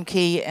from John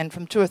Key and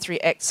from 2 or 3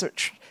 acts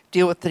which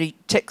deal with the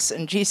ticks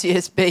and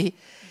GCSB,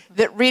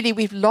 that really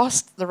we've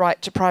lost the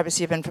right to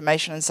privacy of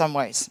information in some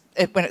ways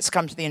when it's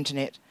come to the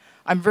internet.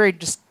 I'm very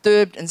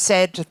disturbed and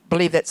sad to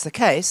believe that's the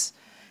case,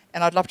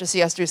 and I'd love to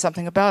see us do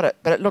something about it.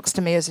 But it looks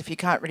to me as if you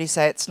can't really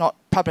say it's not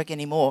public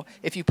anymore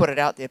if you put it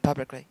out there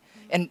publicly.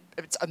 And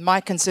my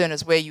concern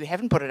is where you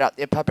haven't put it out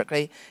there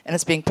publicly and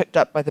it's being picked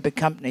up by the big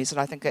companies, and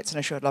I think that's an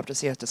issue I'd love to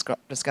see us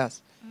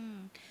discuss.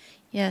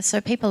 Yeah,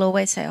 so people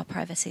always say, oh,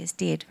 privacy is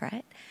dead,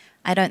 right?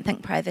 I don't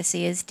think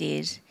privacy is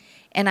dead.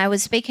 And I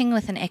was speaking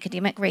with an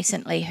academic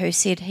recently who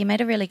said, he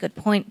made a really good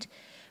point,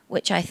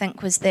 which I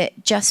think was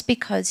that just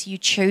because you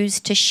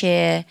choose to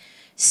share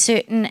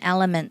certain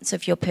elements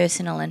of your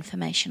personal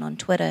information on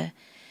Twitter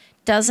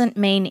doesn't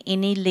mean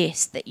any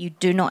less that you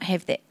do not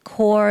have that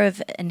core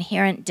of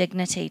inherent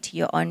dignity to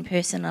your own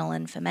personal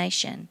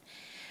information.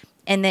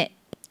 And that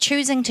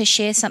choosing to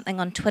share something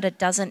on Twitter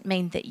doesn't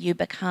mean that you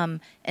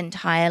become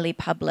entirely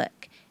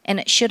public. And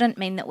it shouldn't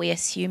mean that we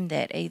assume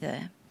that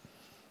either.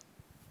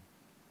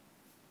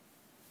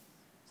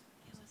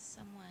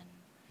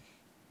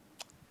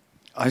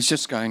 I was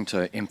just going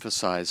to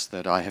emphasize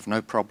that I have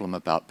no problem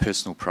about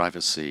personal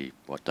privacy,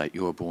 what date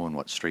you were born,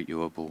 what street you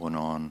were born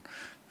on,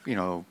 you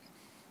know,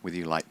 whether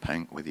you like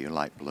pink, whether you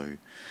like blue.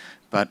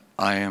 But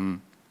I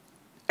am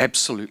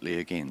absolutely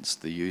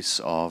against the use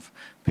of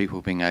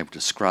people being able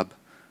to scrub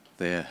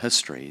their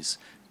histories,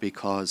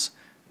 because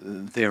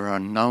there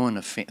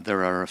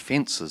are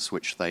offences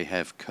which they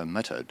have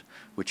committed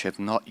which have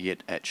not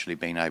yet actually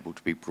been able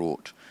to be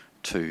brought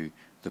to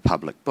the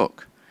public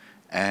book.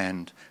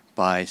 And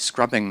by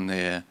scrubbing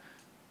their,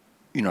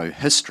 you know,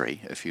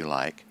 history, if you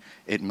like,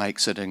 it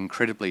makes it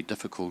incredibly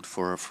difficult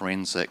for a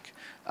forensic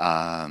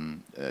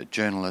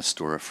journalist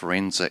or a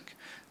forensic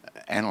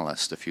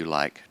analyst, if you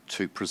like,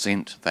 to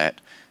present that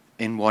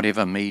in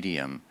whatever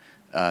medium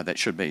that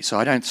should be. So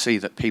I don't see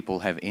that people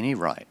have any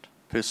right,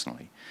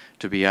 personally,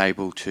 to be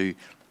able to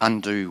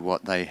undo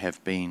what they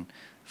have been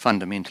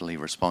fundamentally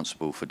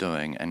responsible for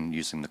doing, and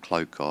using the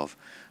cloak of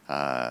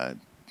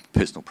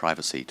personal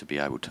privacy to be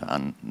able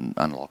to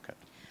unlock it.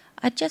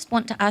 I just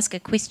want to ask a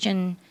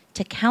question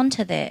to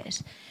counter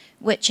that,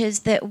 which is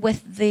that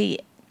with the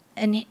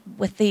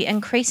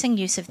increasing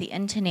use of the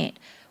internet,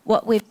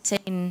 what we've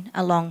seen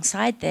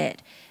alongside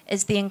that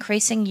is the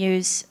increasing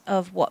use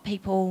of what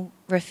people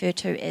refer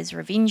to as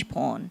revenge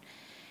porn,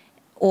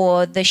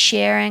 or the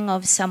sharing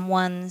of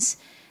someone's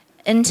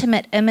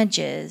intimate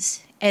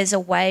images as a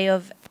way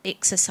of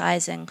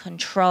exercising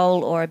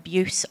control or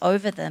abuse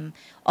over them,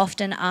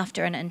 often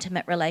after an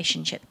intimate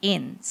relationship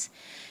ends.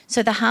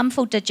 So the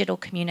Harmful Digital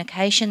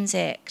Communications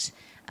Act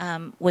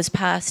was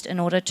passed in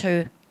order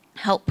to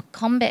help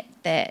combat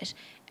that.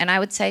 And I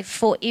would say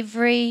for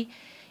every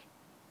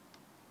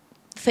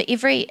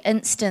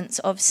instance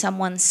of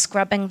someone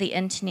scrubbing the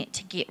internet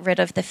to get rid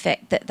of the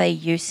fact that they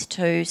used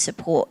to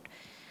support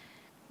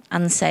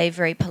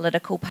unsavoury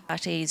political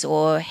parties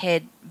or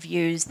had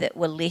views that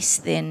were less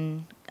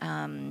than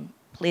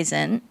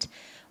pleasant,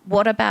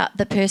 what about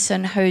the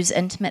person whose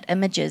intimate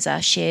images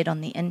are shared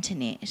on the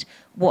internet?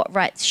 What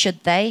rights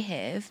should they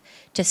have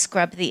to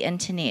scrub the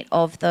internet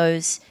of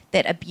that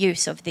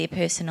abuse of their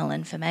personal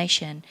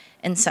information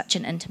in such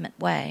an intimate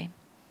way?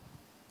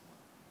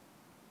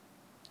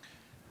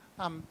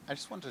 I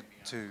just wanted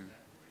to...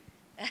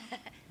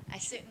 I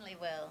certainly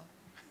will.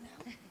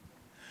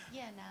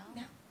 Yeah,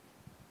 no.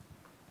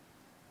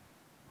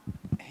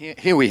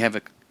 Here we have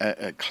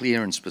a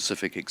clear and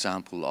specific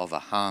example of a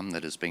harm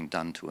that has been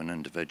done to an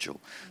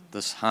individual.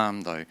 This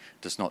harm, though,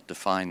 does not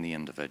define the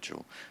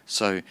individual.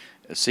 So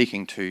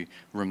seeking to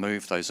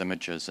remove those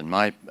images, in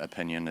my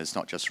opinion, is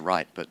not just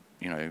right, but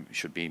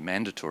should be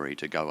mandatory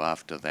to go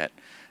after that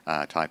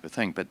type of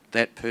thing. But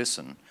that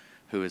person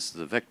who is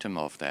the victim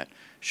of that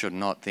should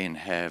not then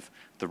have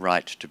the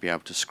right to be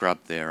able to scrub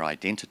their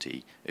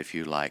identity, if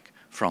you like,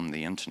 from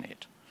the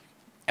internet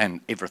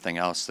and everything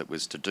else that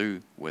was to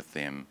do with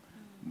them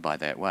by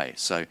that way.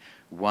 So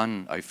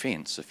one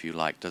offence, if you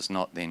like, does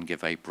not then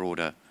give a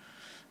broader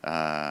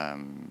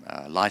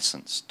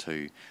license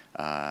to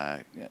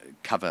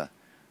cover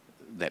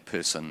that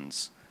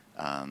person's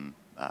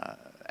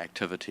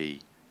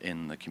activity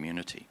in the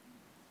community.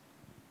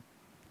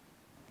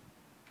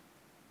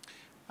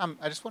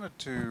 I just wanted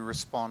to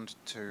respond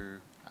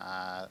to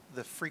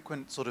the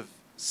frequent sort of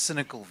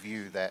cynical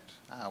view that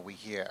we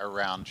hear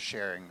around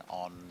sharing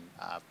on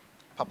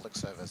public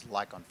servers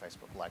like on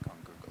Facebook, like on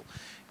Google.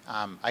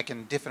 I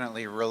can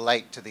definitely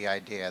relate to the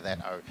idea that,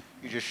 oh,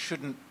 you just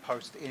shouldn't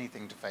post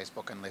anything to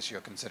Facebook unless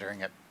you're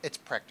considering it's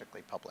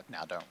practically public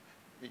now.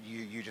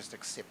 You just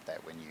accept that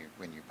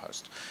when you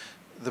post.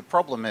 The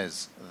problem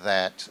is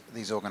that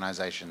these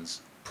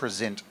organizations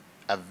present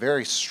a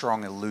very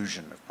strong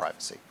illusion of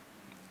privacy.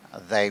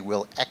 They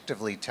will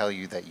actively tell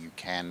you that you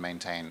can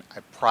maintain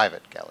a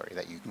private gallery,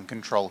 that you can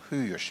control who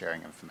you're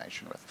sharing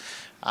information with.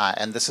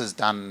 And this is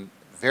done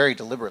very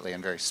deliberately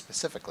and very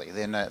specifically.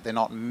 They're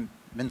not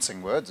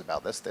mincing words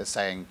about this. They're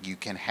saying you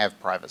can have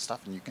private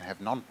stuff and you can have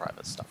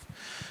non-private stuff.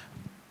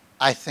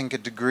 I think a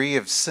degree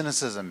of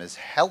cynicism is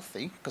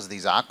healthy because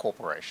these are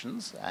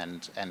corporations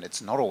and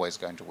it's not always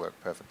going to work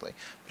perfectly.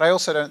 But I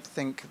also don't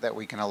think that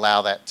we can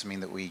allow that to mean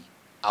that we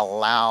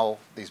allow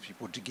these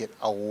people to get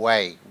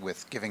away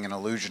with giving an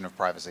illusion of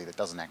privacy that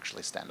doesn't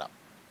actually stand up.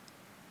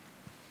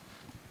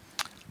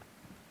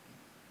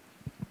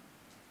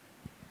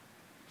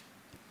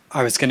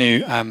 I was going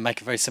to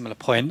make a very similar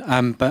point,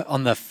 but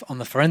on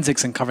the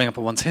forensics and covering up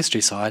of one's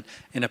history side,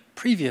 in a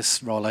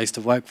previous role I used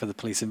to work for the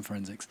police in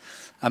forensics.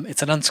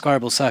 It's an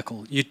unsquareable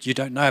circle. You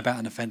don't know about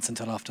an offence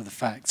until after the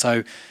fact.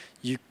 So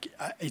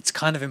it's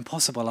kind of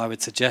impossible, I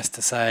would suggest,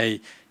 to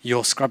say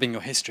you're scrubbing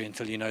your history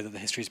until you know that the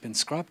history's been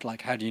scrubbed.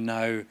 Like, how do you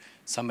know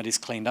somebody's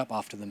cleaned up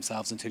after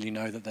themselves until you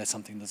know that there's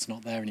something that's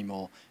not there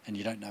anymore and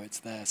you don't know it's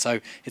there?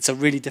 So it's a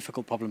really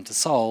difficult problem to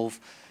solve.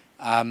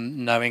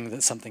 Knowing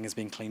that something has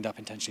been cleaned up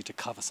intentionally to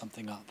cover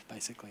something up,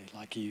 basically.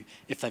 Like,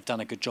 if they've done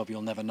a good job,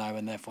 you'll never know,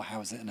 and therefore, how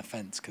is it an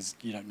offence? Because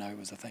you don't know it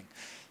was a thing.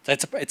 So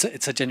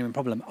it's a genuine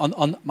problem.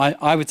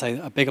 I would say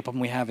a bigger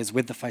problem we have is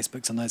with the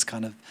Facebooks and those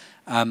kind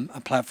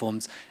of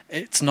platforms.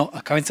 It's not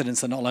a coincidence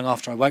that not long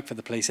after I worked for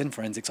the police in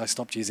forensics, I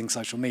stopped using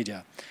social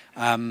media.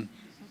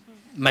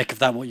 Make of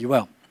that what you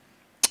will.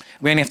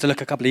 We only have to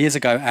look a couple of years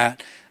ago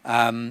at.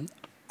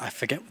 I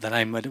forget the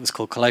name, what it was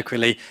called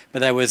colloquially,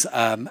 but there was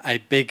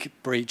a big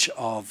breach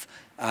of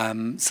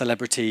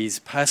celebrities'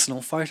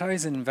 personal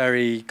photos in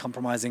very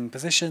compromising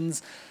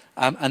positions.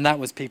 And that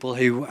was people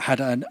who had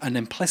an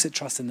implicit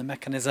trust in the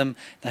mechanism.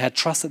 They had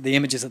trust that the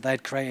images that they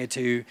had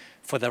created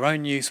for their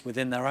own use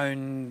within their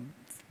own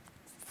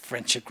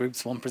friendship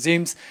groups, one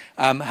presumes,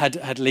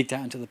 had leaked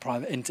out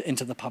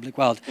into the public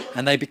world,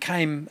 and they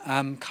became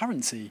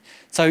currency.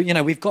 So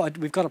we've got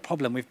a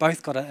problem. We've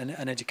both got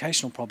an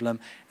educational problem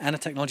and a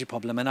technology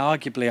problem, and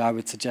arguably I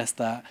would suggest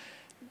that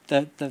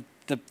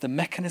the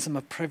mechanism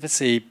of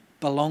privacy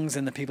belongs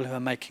in the people who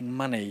are making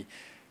money.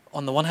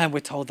 On the one hand,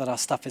 we're told that our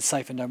stuff is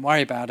safe and don't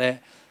worry about it.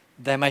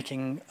 They're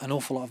making an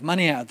awful lot of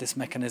money out of this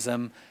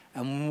mechanism,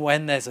 and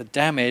when there's a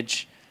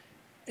damage,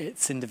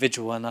 it's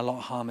individual, and a lot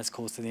of harm is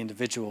caused to the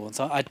individual. And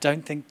so I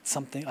don't think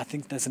I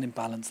think there's an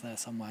imbalance there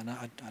somewhere, and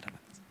I don't know.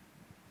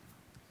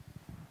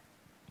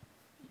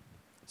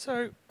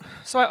 So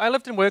I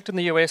lived and worked in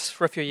the US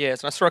for a few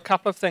years, and I saw a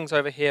couple of things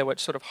over here which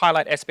sort of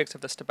highlight aspects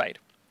of this debate.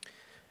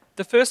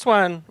 The first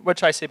one,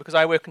 which I see because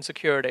I work in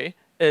security,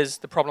 is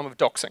the problem of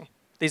doxing.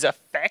 These are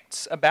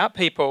facts about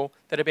people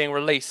that are being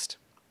released.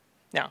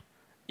 Now,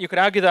 you could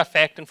argue they're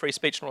fact and free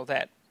speech and all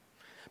that.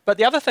 But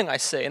the other thing I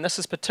see, and this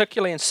is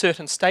particularly in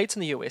certain states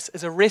in the US,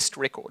 is arrest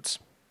records,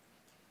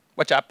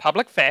 which are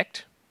public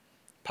fact,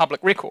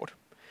 public record.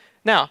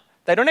 Now,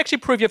 they don't actually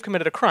prove you've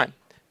committed a crime,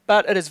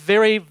 but it is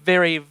very,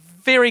 very,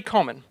 very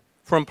common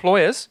for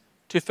employers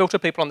to filter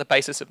people on the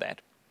basis of that,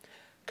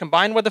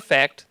 combined with the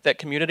fact that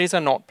communities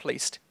are not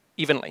policed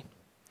evenly.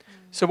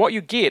 So what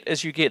you get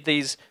is you get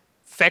these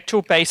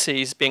factual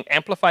bases being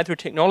amplified through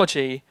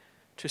technology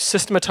to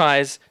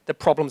systematize the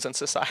problems in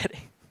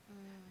society.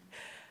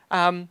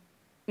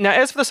 Now,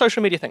 as for the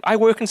social media thing, I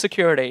work in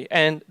security,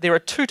 and there are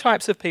two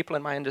types of people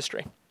in my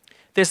industry.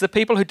 There's the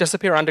people who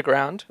disappear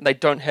underground, and they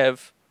don't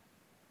have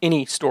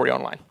any story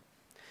online.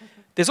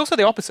 There's also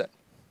the opposite.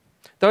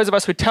 Those of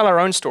us who tell our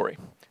own story.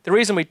 The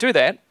reason we do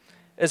that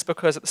is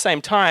because at the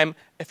same time,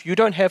 if you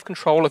don't have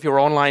control of your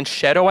online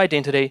shadow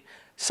identity,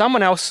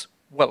 someone else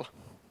will.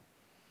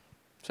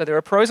 So there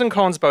are pros and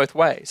cons both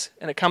ways,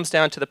 and it comes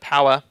down to the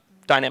power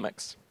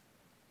dynamics.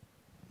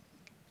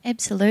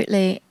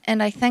 Absolutely.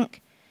 And I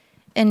think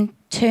in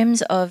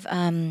terms of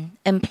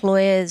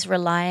employers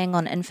relying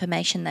on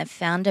information they've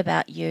found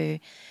about you,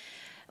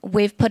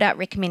 we've put out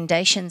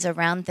recommendations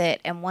around that,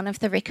 and one of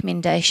the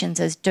recommendations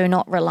is do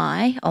not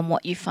rely on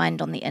what you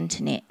find on the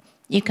internet.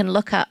 You can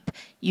look up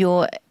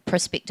your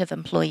prospective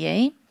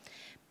employee,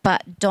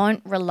 but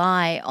don't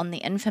rely on the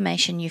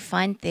information you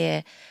find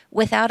there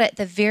without at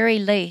the very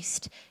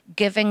least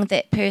giving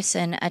that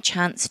person a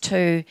chance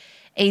to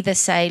either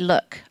say,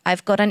 look,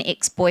 I've got an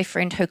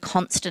ex-boyfriend who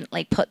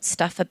constantly puts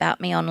stuff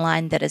about me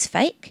online that is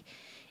fake,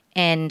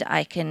 and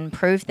I can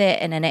prove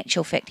that, and in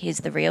actual fact, here's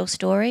the real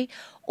story.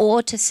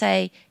 Or to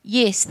say,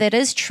 yes, that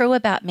is true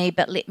about me,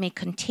 but let me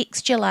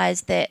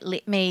contextualize that,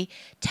 let me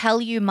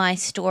tell you my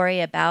story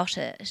about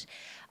it.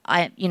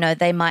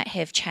 They might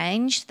have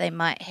changed, they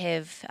might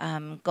have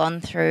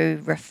gone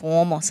through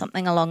reform or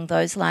something along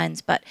those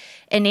lines, but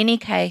in any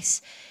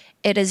case,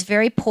 it is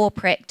very poor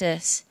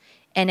practice,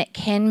 and it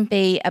can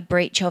be a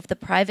breach of the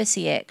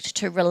Privacy Act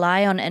to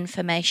rely on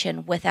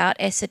information without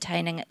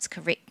ascertaining its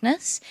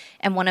correctness.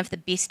 And one of the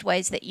best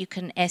ways that you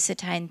can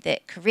ascertain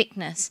that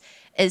correctness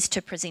is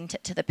to present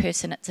it to the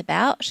person it's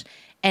about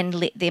and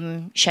let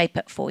them shape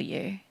it for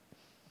you.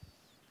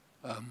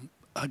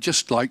 I'd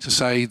just like to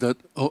say that,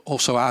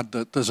 also add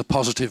that there's a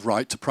positive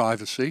right to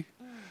privacy.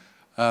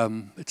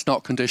 It's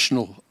not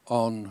conditional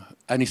on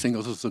anything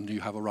other than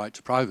you have a right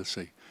to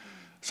privacy.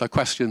 So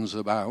questions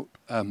about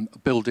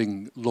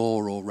building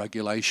law or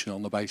regulation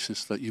on the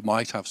basis that you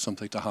might have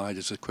something to hide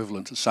is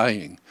equivalent to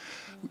saying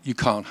you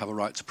can't have a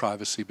right to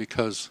privacy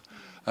because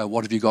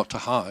what have you got to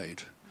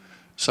hide?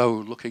 So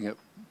looking at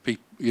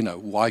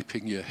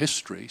wiping your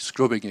history,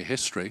 scrubbing your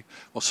history,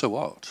 well, so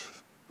what?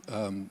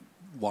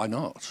 Why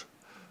not?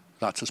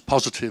 That's as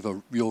positive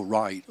your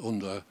right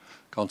under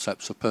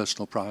concepts of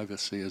personal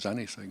privacy as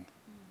anything.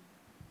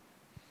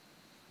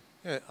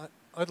 Yeah,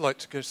 I'd like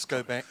to just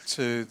go back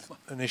to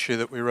an issue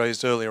that we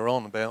raised earlier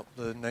on about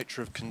the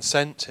nature of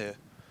consent here.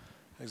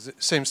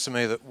 It seems to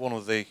me that one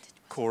of the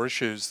core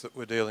issues that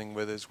we're dealing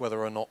with is whether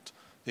or not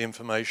the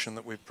information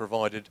that we've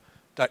provided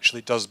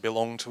actually does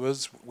belong to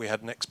us. We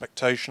had an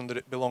expectation that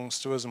it belongs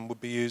to us and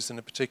would be used in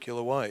a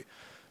particular way.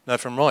 Now,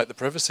 if I'm right, the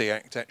Privacy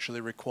Act actually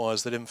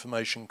requires that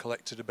information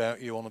collected about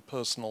you on a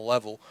personal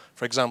level,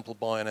 for example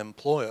by an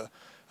employer,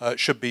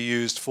 should be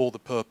used for the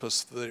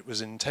purpose that it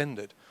was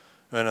intended.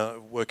 When I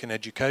work in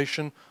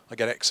education, I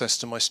get access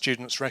to my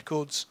students'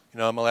 records.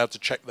 I'm allowed to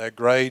check their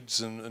grades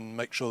and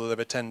make sure that they've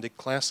attended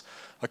class.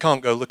 I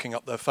can't go looking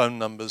up their phone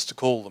numbers to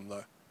call them,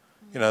 though.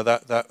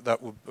 That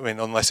would,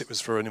 unless it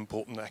was for an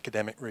important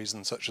academic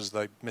reason, such as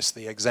they missed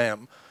the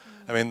exam.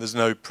 There's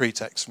no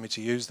pretext for me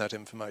to use that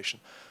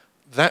information.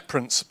 That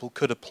principle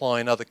could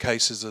apply in other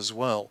cases as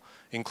well,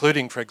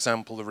 including, for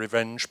example, the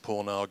revenge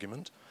porn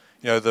argument.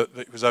 That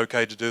it was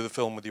okay to do the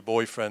film with your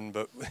boyfriend,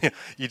 but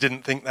you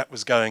didn't think that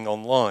was going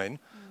online.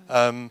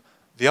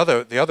 The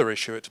other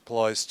issue it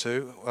applies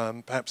to,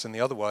 perhaps in the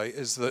other way,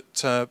 is that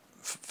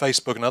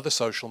Facebook and other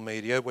social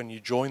media, when you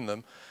join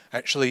them,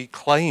 actually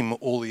claim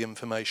all the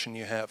information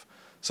you have.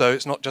 So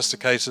it's not just a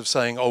case of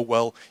saying, oh,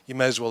 well, you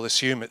may as well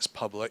assume it's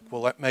public.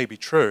 Well, that may be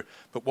true,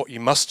 but what you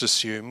must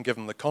assume,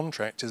 given the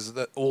contract, is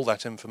that all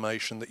that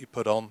information that you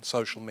put on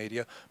social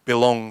media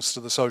belongs to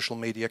the social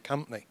media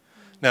company.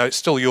 Now, it's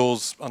still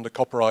yours under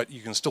copyright.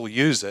 You can still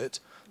use it.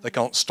 They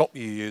can't stop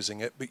you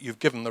using it, but you've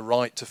given the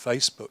right to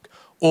Facebook.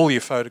 All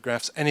your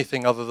photographs,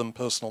 anything other than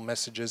personal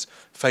messages,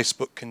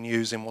 Facebook can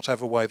use in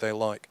whatever way they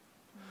like.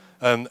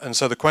 And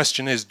so the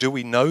question is, do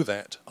we know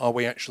that? Are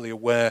we actually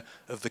aware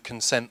of the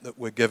consent that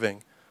we're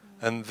giving?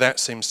 And that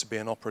seems to be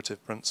an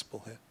operative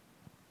principle here.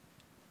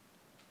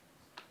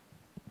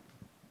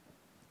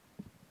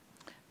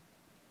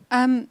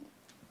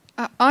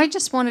 I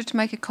just wanted to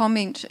make a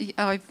comment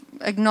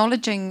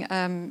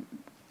acknowledging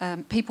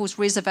people's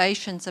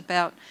reservations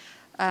about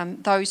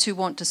those who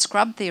want to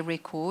scrub their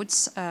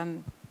records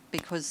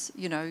because,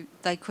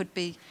 they could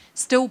be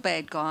still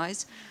bad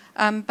guys.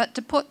 But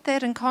to put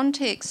that in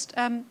context,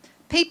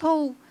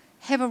 people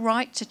have a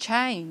right to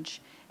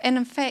change. And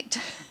in fact,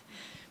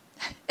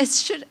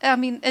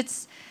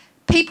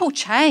 people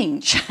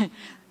change.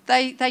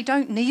 They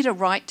don't need a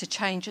right to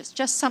change. It's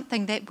just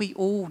something that we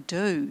all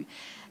do.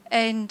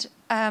 And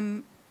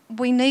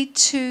we need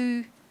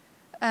to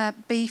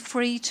be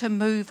free to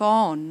move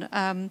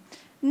on,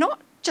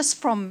 not just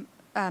from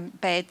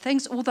bad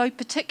things, although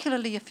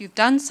particularly if you've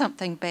done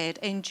something bad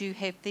and you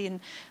have then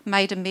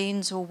made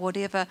amends or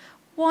whatever,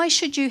 why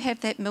should you have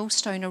that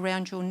millstone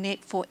around your neck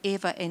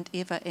forever and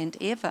ever and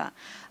ever?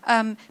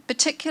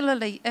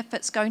 Particularly if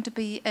it's going to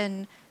be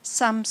in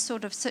some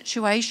sort of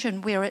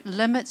situation where it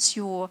limits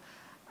your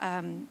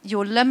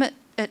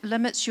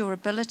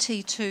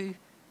ability to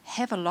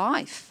have a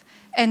life,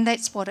 and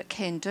that's what it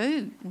can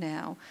do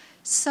now.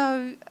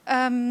 So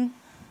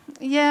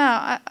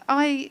yeah,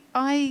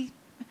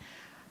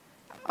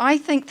 I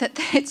think that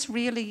that's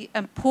really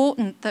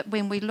important, that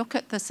when we look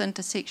at this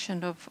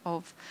intersection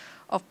of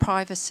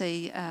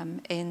privacy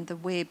and the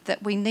web,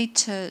 that we need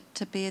to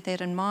bear that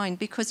in mind,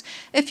 because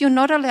if you're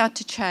not allowed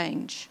to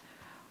change,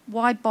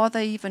 why bother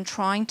even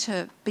trying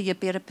to be a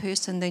better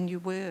person than you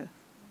were?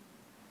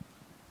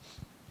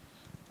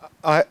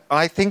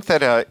 I think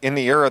that in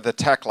the era of the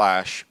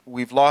techlash,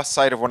 we've lost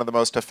sight of one of the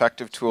most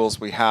effective tools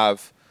we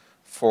have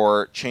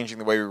for changing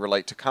the way we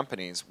relate to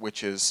companies,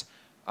 which is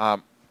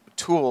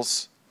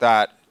tools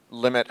that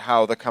limit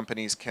how the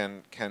companies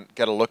can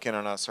get a look in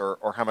on us,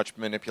 or how much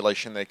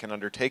manipulation they can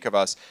undertake of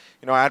us.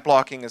 Ad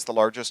blocking is the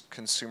largest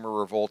consumer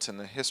revolt in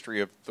the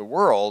history of the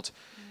world.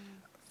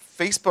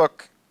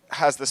 Facebook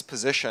has this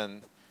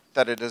position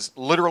that it is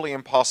literally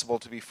impossible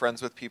to be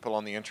friends with people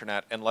on the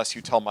internet unless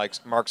you tell Mark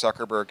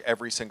Zuckerberg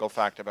every single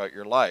fact about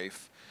your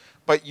life.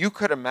 But you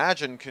could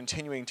imagine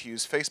continuing to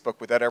use Facebook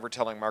without ever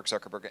telling Mark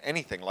Zuckerberg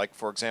anything. Like,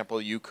 for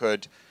example, you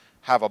could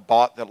have a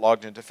bot that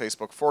logged into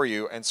Facebook for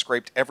you and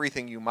scraped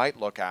everything you might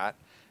look at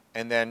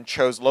and then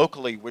chose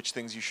locally which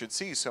things you should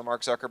see, so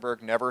Mark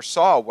Zuckerberg never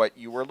saw what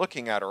you were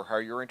looking at or how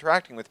you were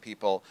interacting with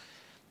people.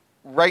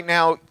 right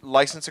now,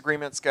 license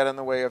agreements get in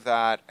the way of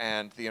that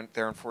and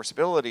their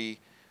enforceability.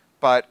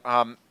 But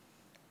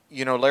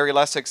you know, Larry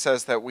Lessig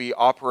says that we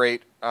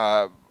operate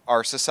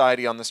our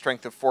society on the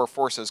strength of 4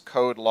 forces: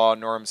 code, law,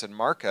 norms, and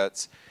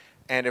markets.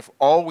 And if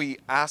all we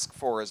ask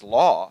for is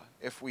law,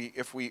 if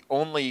we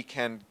only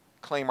can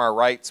claim our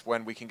rights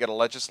when we can get a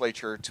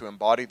legislature to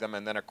embody them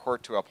and then a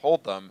court to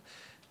uphold them,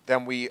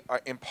 then we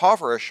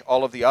impoverish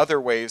all of the other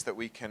ways that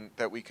we can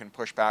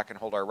push back and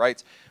hold our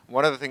rights.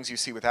 One of the things you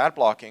see with ad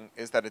blocking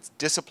is that it's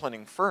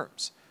disciplining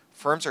firms.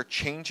 Firms are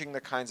changing the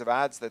kinds of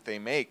ads that they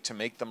make to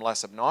make them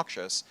less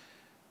obnoxious,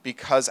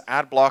 because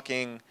ad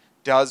blocking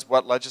does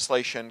what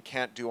legislation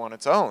can't do on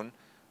its own,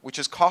 which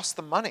is cost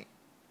them money.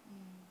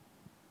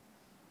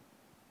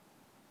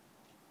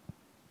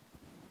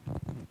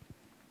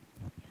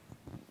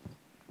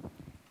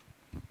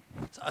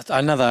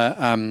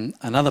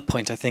 Another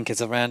point I think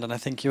is around, and I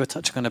think you were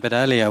touching on a bit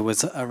earlier,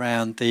 was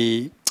around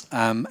the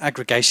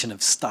aggregation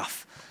of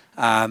stuff.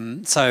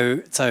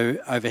 So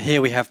over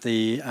here we have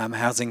the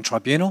Housing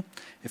Tribunal.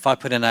 If I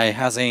put in a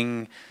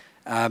Housing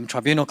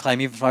Tribunal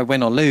claim, even if I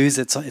win or lose,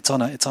 it's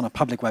on a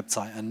public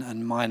website,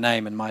 and my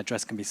name and my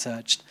address can be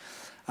searched.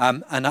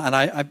 And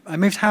I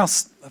moved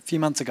house a few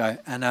months ago,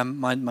 and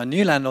my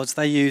new landlords,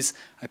 they use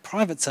a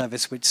private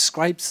service which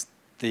scrapes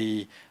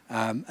the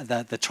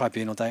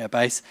tribunal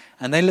database,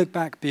 and they look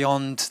back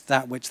beyond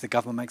that which the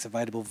government makes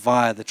available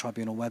via the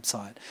tribunal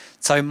website.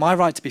 So my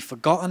right to be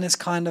forgotten is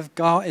kind of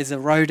is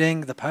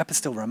eroding. The purpose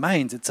still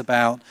remains. It's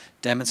about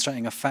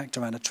demonstrating a fact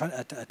around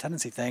a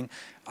tenancy thing.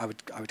 I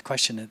would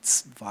question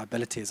its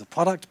viability as a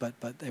product, but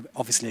it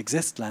obviously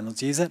exists.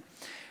 Landlords use it.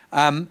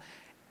 And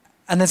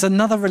there's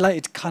another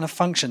related kind of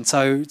function.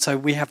 So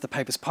we have the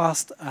Papers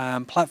Past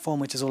platform,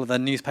 which is all of the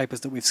newspapers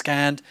that we've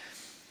scanned.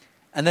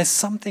 And there's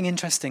something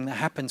interesting that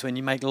happens when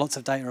you make lots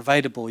of data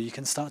available. You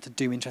can start to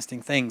do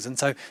interesting things. And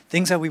so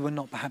things that we were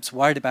not perhaps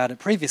worried about it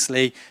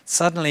previously,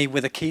 suddenly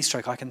with a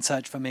keystroke, I can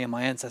search for me and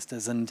my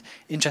ancestors, and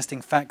interesting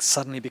facts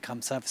suddenly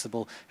become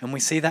serviceable. And we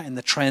see that in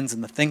the trends,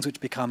 and the things which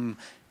become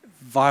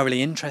virally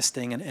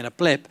interesting and in a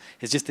blip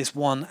is just this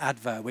one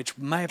advert, which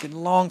may have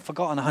been long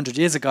forgotten 100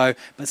 years ago,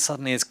 but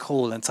suddenly is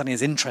cool and suddenly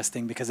is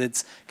interesting because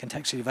it's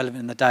contextually relevant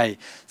in the day.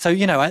 So,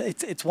 you know,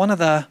 it's one of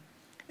the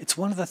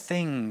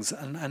things,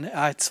 and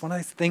it's one of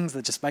those things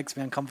that just makes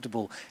me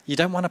uncomfortable. You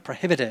don't want to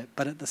prohibit it,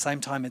 but at the same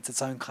time, it's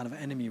its own kind of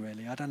enemy,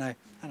 really. I don't know.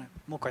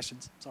 More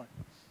questions? Sorry.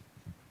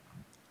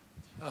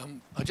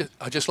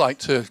 I'd just like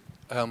to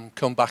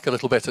come back a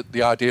little bit at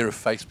the idea of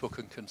Facebook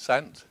and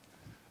consent.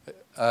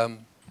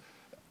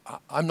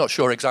 I'm not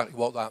sure exactly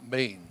what that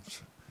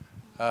means.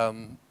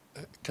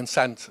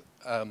 Consent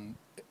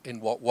in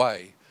what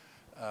way?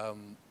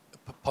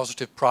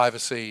 Positive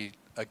privacy,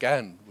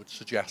 again, would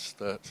suggest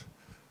that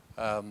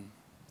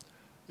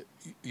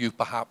you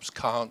perhaps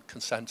can't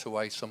consent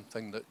away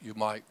something that you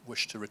might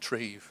wish to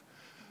retrieve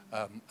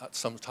at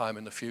some time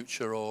in the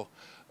future, or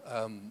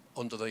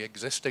under the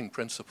existing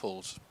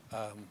principles.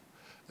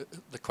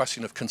 The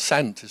question of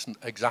consent isn't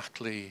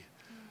exactly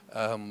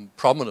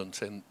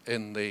prominent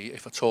in the,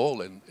 if at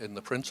all, in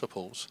the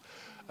principles.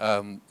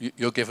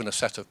 You're given a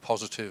set of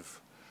positive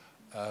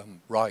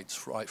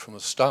rights right from the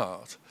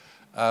start.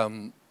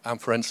 And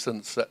for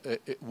instance,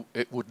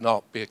 it would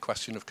not be a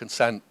question of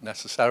consent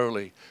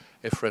necessarily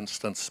if, for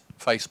instance,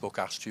 Facebook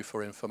asked you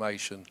for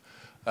information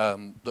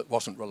that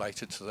wasn't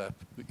related to their,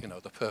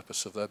 the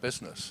purpose of their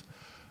business.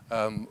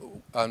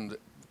 And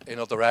in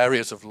other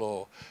areas of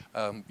law,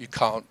 you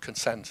can't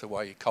consent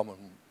away your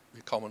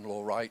common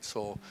law rights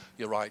or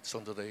your rights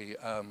under the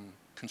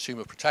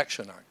Consumer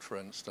Protection Act, for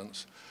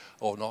instance,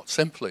 or not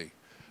simply.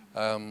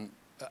 And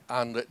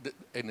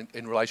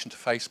in relation to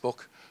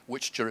Facebook,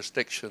 which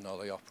jurisdiction are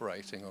they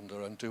operating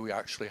under, and do we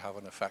actually have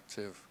an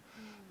effective,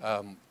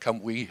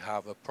 can we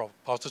have a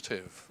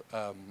positive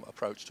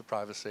approach to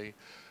privacy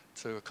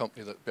to a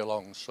company that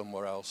belongs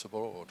somewhere else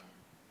abroad?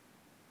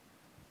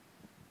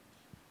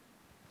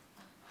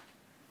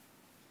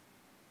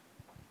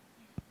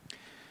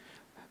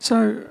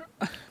 So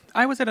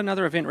I was at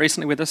another event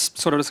recently where this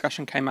sort of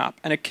discussion came up,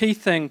 and a key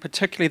thing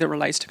particularly that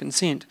relates to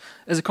consent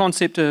is the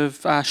concept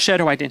of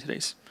shadow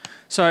identities.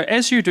 So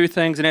as you do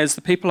things and as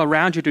the people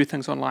around you do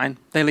things online,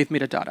 they leave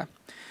metadata.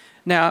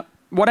 Now,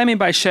 what I mean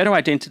by shadow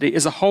identity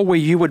is a hole where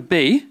you would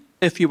be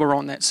if you were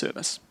on that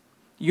service.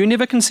 You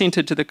never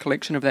consented to the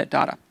collection of that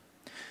data.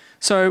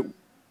 So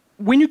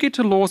when you get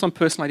to laws on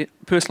personal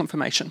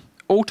information,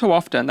 all too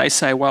often they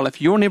say, well, if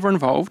you're never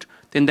involved,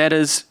 then that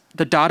is,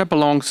 the data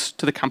belongs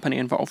to the company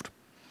involved.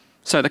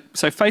 So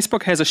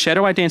Facebook has a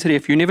shadow identity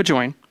if you never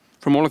join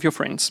from all of your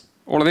friends,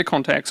 all of their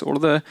contacts, all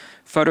of the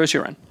photos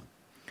you're in.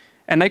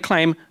 And they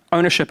claim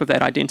ownership of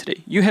that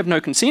identity. You have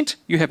no consent,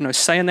 you have no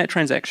say in that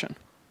transaction.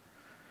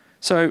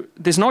 So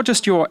there's not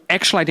just your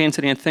actual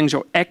identity and things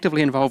you're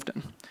actively involved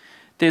in.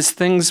 There's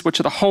things which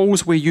are the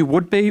holes where you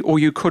would be or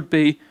you could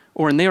be,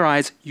 or in their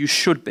eyes, you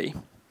should be.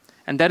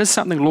 And that is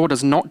something law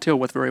does not deal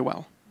with very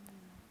well.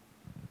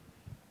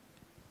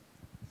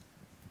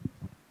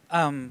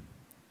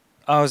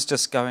 I was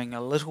just going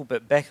a little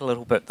bit back a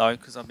little bit though,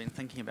 because I've been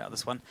thinking about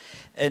this one,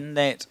 in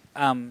that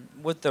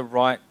with the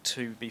right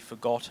to be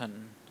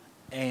forgotten,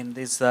 and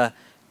there's the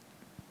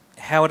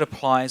how it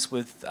applies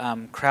with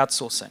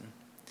crowdsourcing,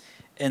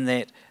 in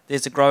that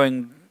there's a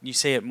growing, you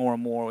see it more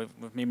and more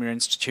with memory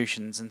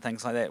institutions and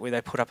things like that, where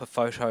they put up a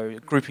photo, a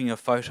grouping of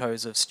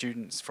photos of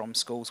students from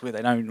schools where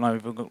they don't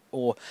know,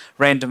 or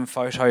random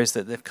photos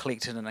that they've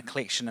collected in a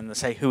collection, and they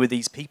say, who are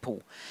these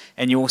people?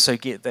 And you also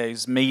get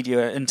those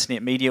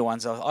internet media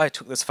ones. I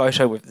took this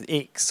photo with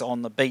X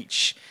on the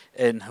beach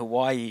in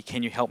Hawaii,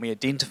 can you help me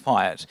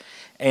identify it?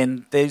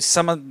 And there's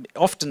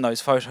often those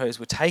photos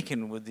were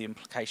taken with the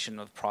implication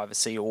of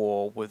privacy,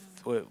 or with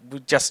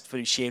just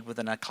shared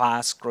within a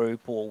class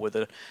group, or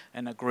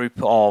in a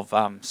group of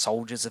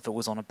soldiers if it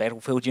was on a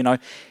battlefield, you know.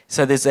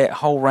 So there's that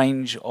whole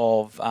range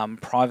of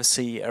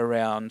privacy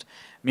around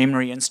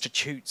memory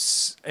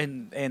institutes,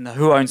 and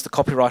who owns the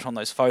copyright on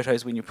those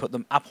photos when you put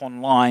them up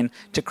online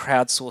to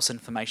crowdsource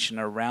information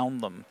around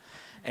them.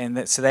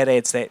 And so that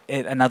adds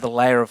another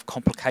layer of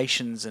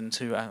complications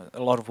into a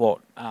lot of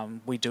what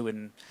we do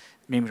in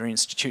memory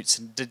institutes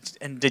and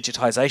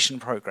digitisation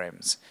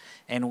programs,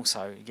 and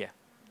also, yeah,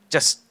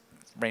 just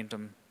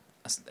random.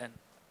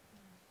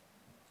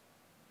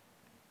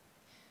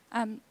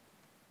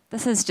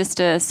 This is just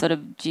a sort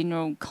of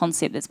general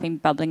concept that's been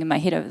bubbling in my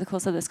head over the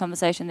course of this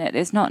conversation, that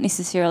there's not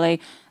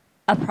necessarily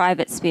a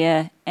private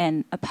sphere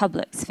and a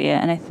public sphere,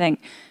 and I think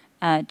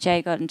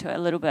Jay got into it a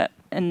little bit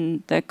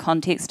in the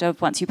context of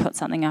once you put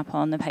something up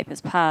on the Papers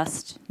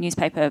Past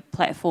newspaper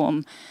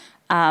platform,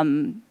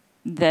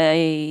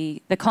 the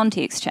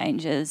context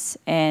changes,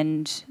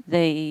 and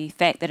the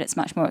fact that it's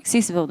much more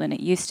accessible than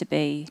it used to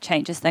be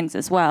changes things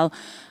as well.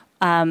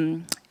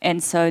 And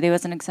so there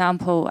was an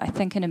example, I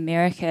think in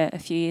America a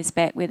few years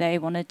back, where they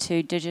wanted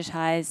to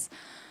digitise,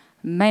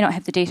 may not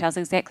have the details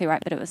exactly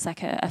right, but it was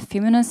like a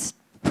feminist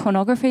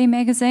pornography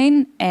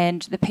magazine,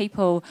 and the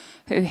people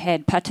who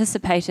had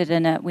participated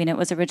in it when it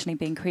was originally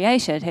being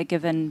created had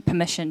given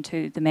permission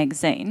to the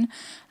magazine,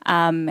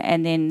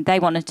 and then they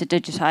wanted to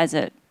digitise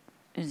it.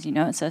 As you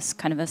know, it's a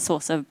kind of a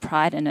source of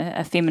pride and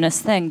a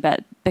feminist thing,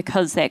 but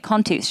because that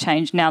context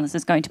changed, now this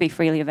is going to be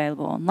freely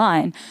available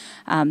online,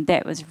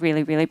 that was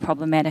really, really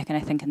problematic, and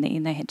I think in the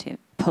end they had to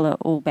pull it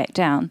all back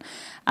down.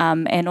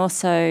 And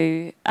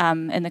also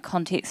in the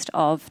context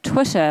of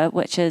Twitter,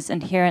 which is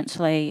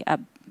inherently a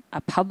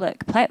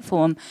public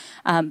platform,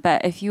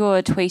 but if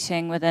you're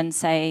tweeting within,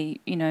 say,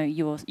 you know,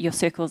 your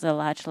circles are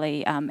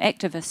largely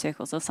activist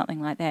circles or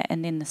something like that,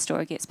 and then the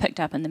story gets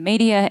picked up in the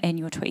media and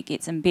your tweet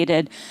gets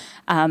embedded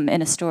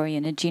in a story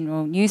in a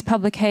general news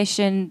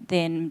publication,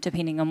 then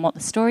depending on what the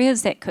story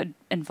is, that could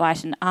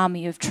invite an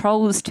army of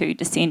trolls to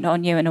descend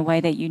on you in a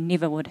way that you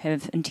never would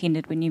have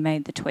intended when you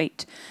made the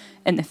tweet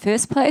in the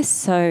first place.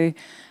 So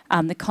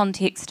the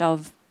context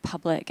of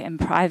public and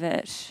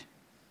private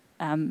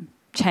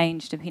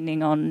change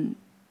depending on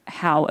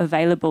how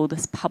available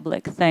this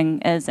public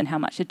thing is and how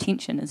much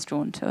attention is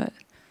drawn to it.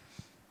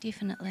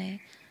 Definitely.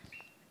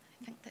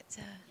 I think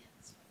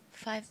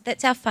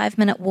that's our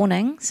 5-minute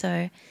warning.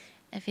 So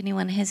if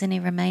anyone has any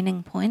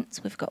remaining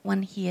points, we've got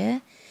one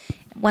here,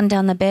 one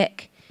down the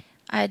back.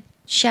 I'd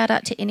shout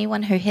out to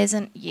anyone who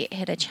hasn't yet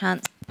had a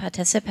chance to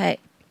participate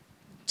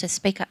to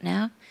speak up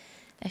now,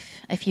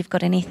 if you've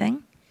got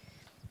anything.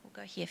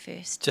 Go here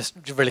first. Just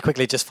really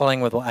quickly, just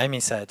following with what Amy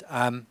said,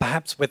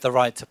 perhaps with the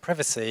right to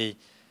privacy,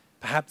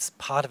 perhaps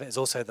part of it is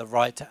also the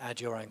right to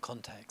add your own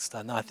context.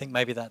 And I think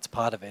maybe that's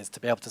part of it, is to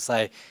be able to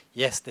say,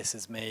 yes, this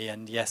is me,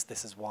 and yes,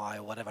 this is why,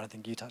 or whatever. I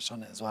think you touched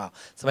on it as well.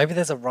 So maybe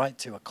there's a right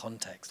to a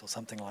context or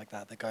something like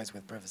that that goes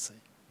with privacy.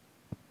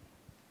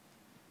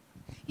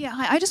 Yeah,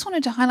 I just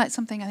wanted to highlight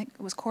something. I think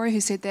it was Corey who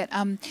said that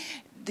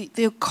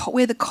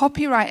where the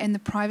Copyright and the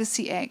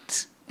Privacy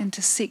Act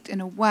intersect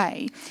in a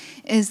way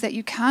is that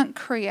you can't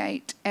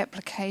create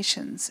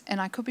applications,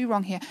 and I could be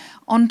wrong here,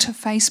 onto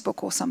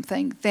Facebook or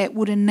something that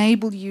would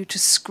enable you to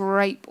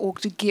scrape or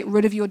to get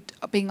rid of your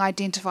being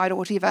identified or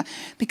whatever,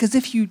 because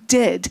if you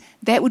did,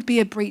 that would be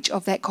a breach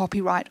of that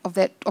copyright of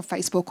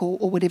Facebook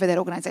or whatever that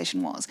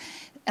organisation was.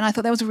 And I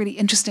thought that was a really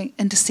interesting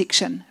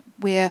intersection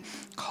where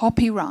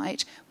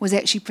copyright was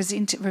actually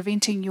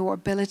preventing your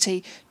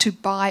ability to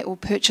buy or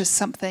purchase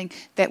something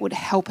that would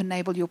help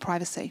enable your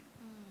privacy.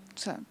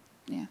 So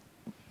yeah.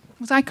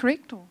 Was I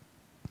correct? Or?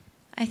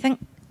 I think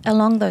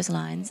along those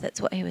lines,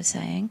 that's what he was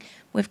saying.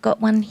 We've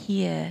got one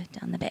here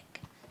down the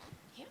back.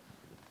 Yeah.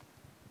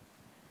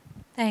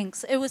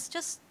 Thanks. It was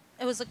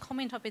a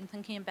comment I've been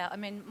thinking about. I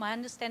mean, my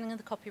understanding of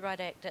the Copyright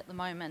Act at the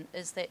moment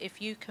is that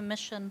if you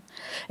commission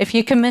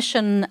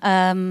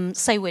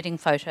say wedding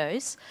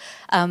photos,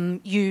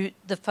 the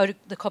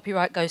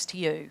copyright goes to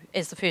you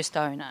as the first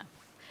owner.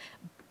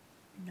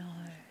 No.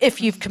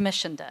 If you've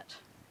commissioned it.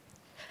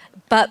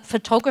 But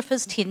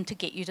photographers tend to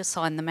get you to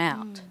sign them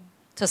out,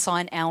 to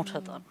sign out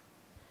of them.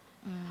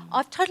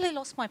 I've totally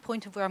lost my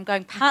point of where I'm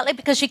going, partly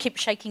because you keep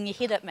shaking your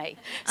head at me.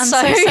 I'm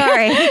so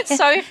sorry.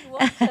 So if you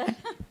want to...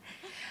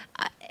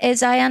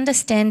 As I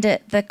understand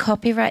it, the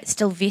copyright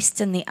still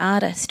vests in the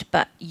artist,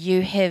 but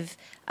you have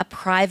a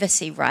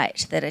privacy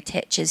right that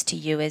attaches to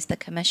you as the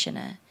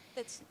commissioner.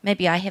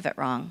 Maybe I have it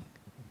wrong.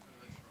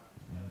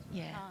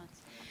 Yeah.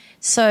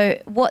 So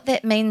what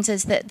that means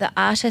is that the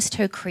artist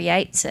who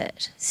creates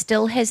it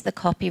still has the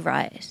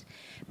copyright,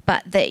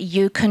 but that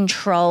you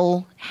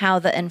control how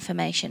the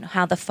information,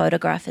 how the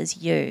photograph is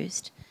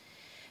used.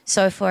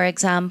 So for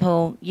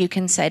example, you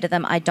can say to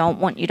them, I don't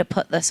want you to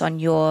put this on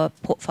your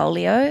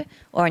portfolio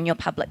or on your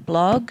public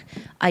blog.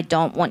 I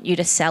don't want you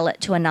to sell it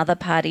to another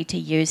party to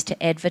use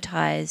to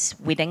advertise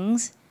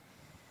weddings.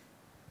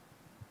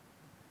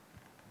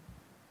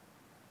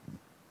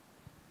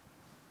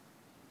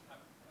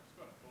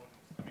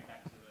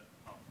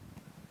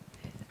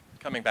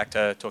 Coming back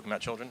to talking about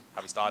children,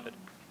 how we started,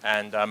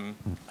 and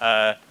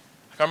I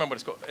can't remember what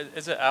it's called.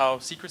 Is it our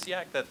Secrecy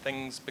Act that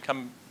things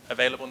become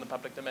available in the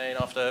public domain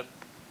after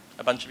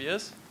a bunch of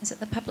years? Is it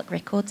the Public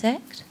Records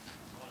Act?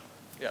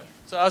 Yeah.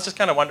 So I was just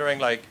kind of wondering,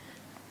 like,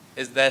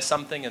 is there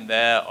something in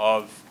there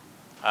of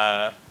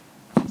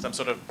some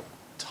sort of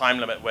time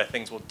limit where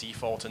things will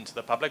default into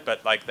the public,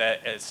 but like they're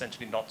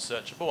essentially not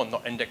searchable and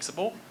not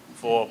indexable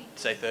for,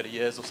 say, 30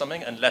 years or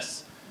something,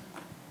 unless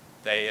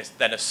they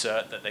then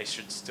assert that they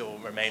should still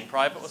remain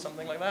private or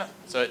something like that?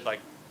 So it like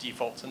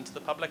defaults into the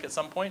public at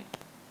some point?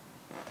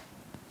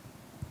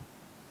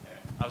 Yeah.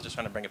 I was just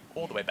trying to bring it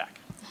all the way back.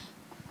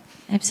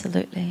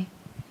 Absolutely.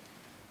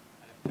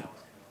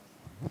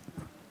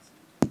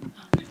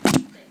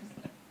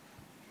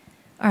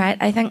 All right,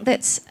 I think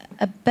that's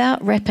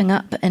about wrapping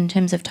up in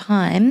terms of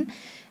time.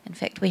 In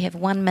fact, we have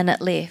 1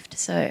 minute left,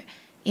 so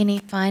any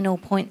final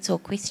points or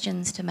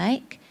questions to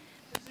make?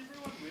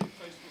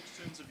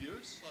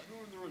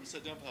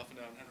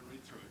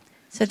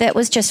 So that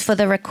was just for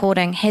the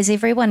recording. Has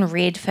everyone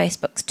read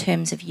Facebook's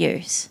terms of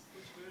use?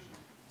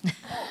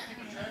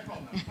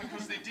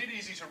 Because they're dead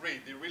easy to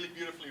read. They're really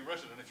beautifully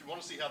written, and if you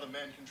want to see how the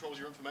man controls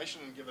your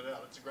information and give it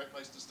out, it's a great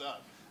place to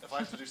start. If I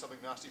have to do something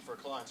nasty for a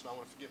client and I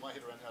want to get my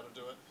head around how to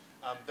do it,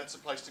 that's a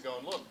place to go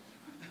and look.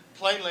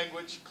 Plain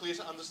language, clear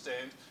to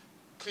understand,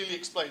 clearly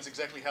explains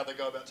exactly how they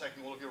go about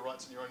taking all of your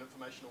rights and your own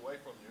information away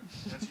from you,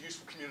 and it's a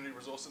useful community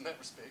resource in that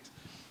respect.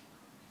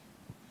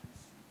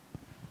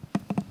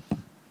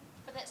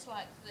 But that's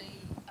like the...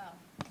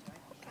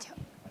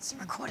 It's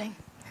recording.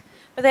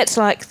 But that's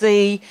like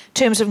the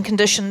terms and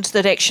conditions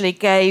that actually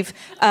gave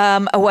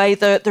away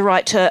the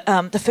right to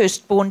the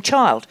firstborn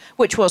child,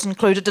 which was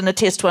included in a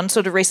test one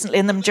sort of recently,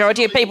 and the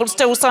majority of people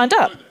still signed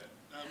up. When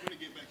we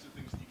get back to the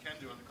things that you can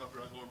do under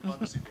copyright law and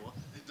privacy law,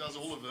 it does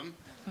all of them.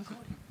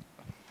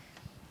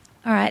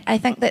 All right, I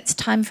think that's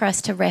time for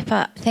us to wrap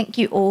up. Thank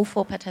you all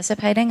for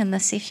participating in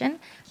this session.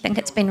 I think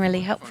it's been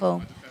really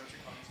helpful.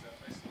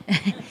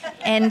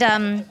 And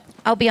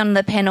I'll be on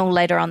the panel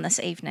later on this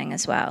evening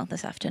as well,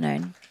 this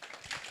afternoon.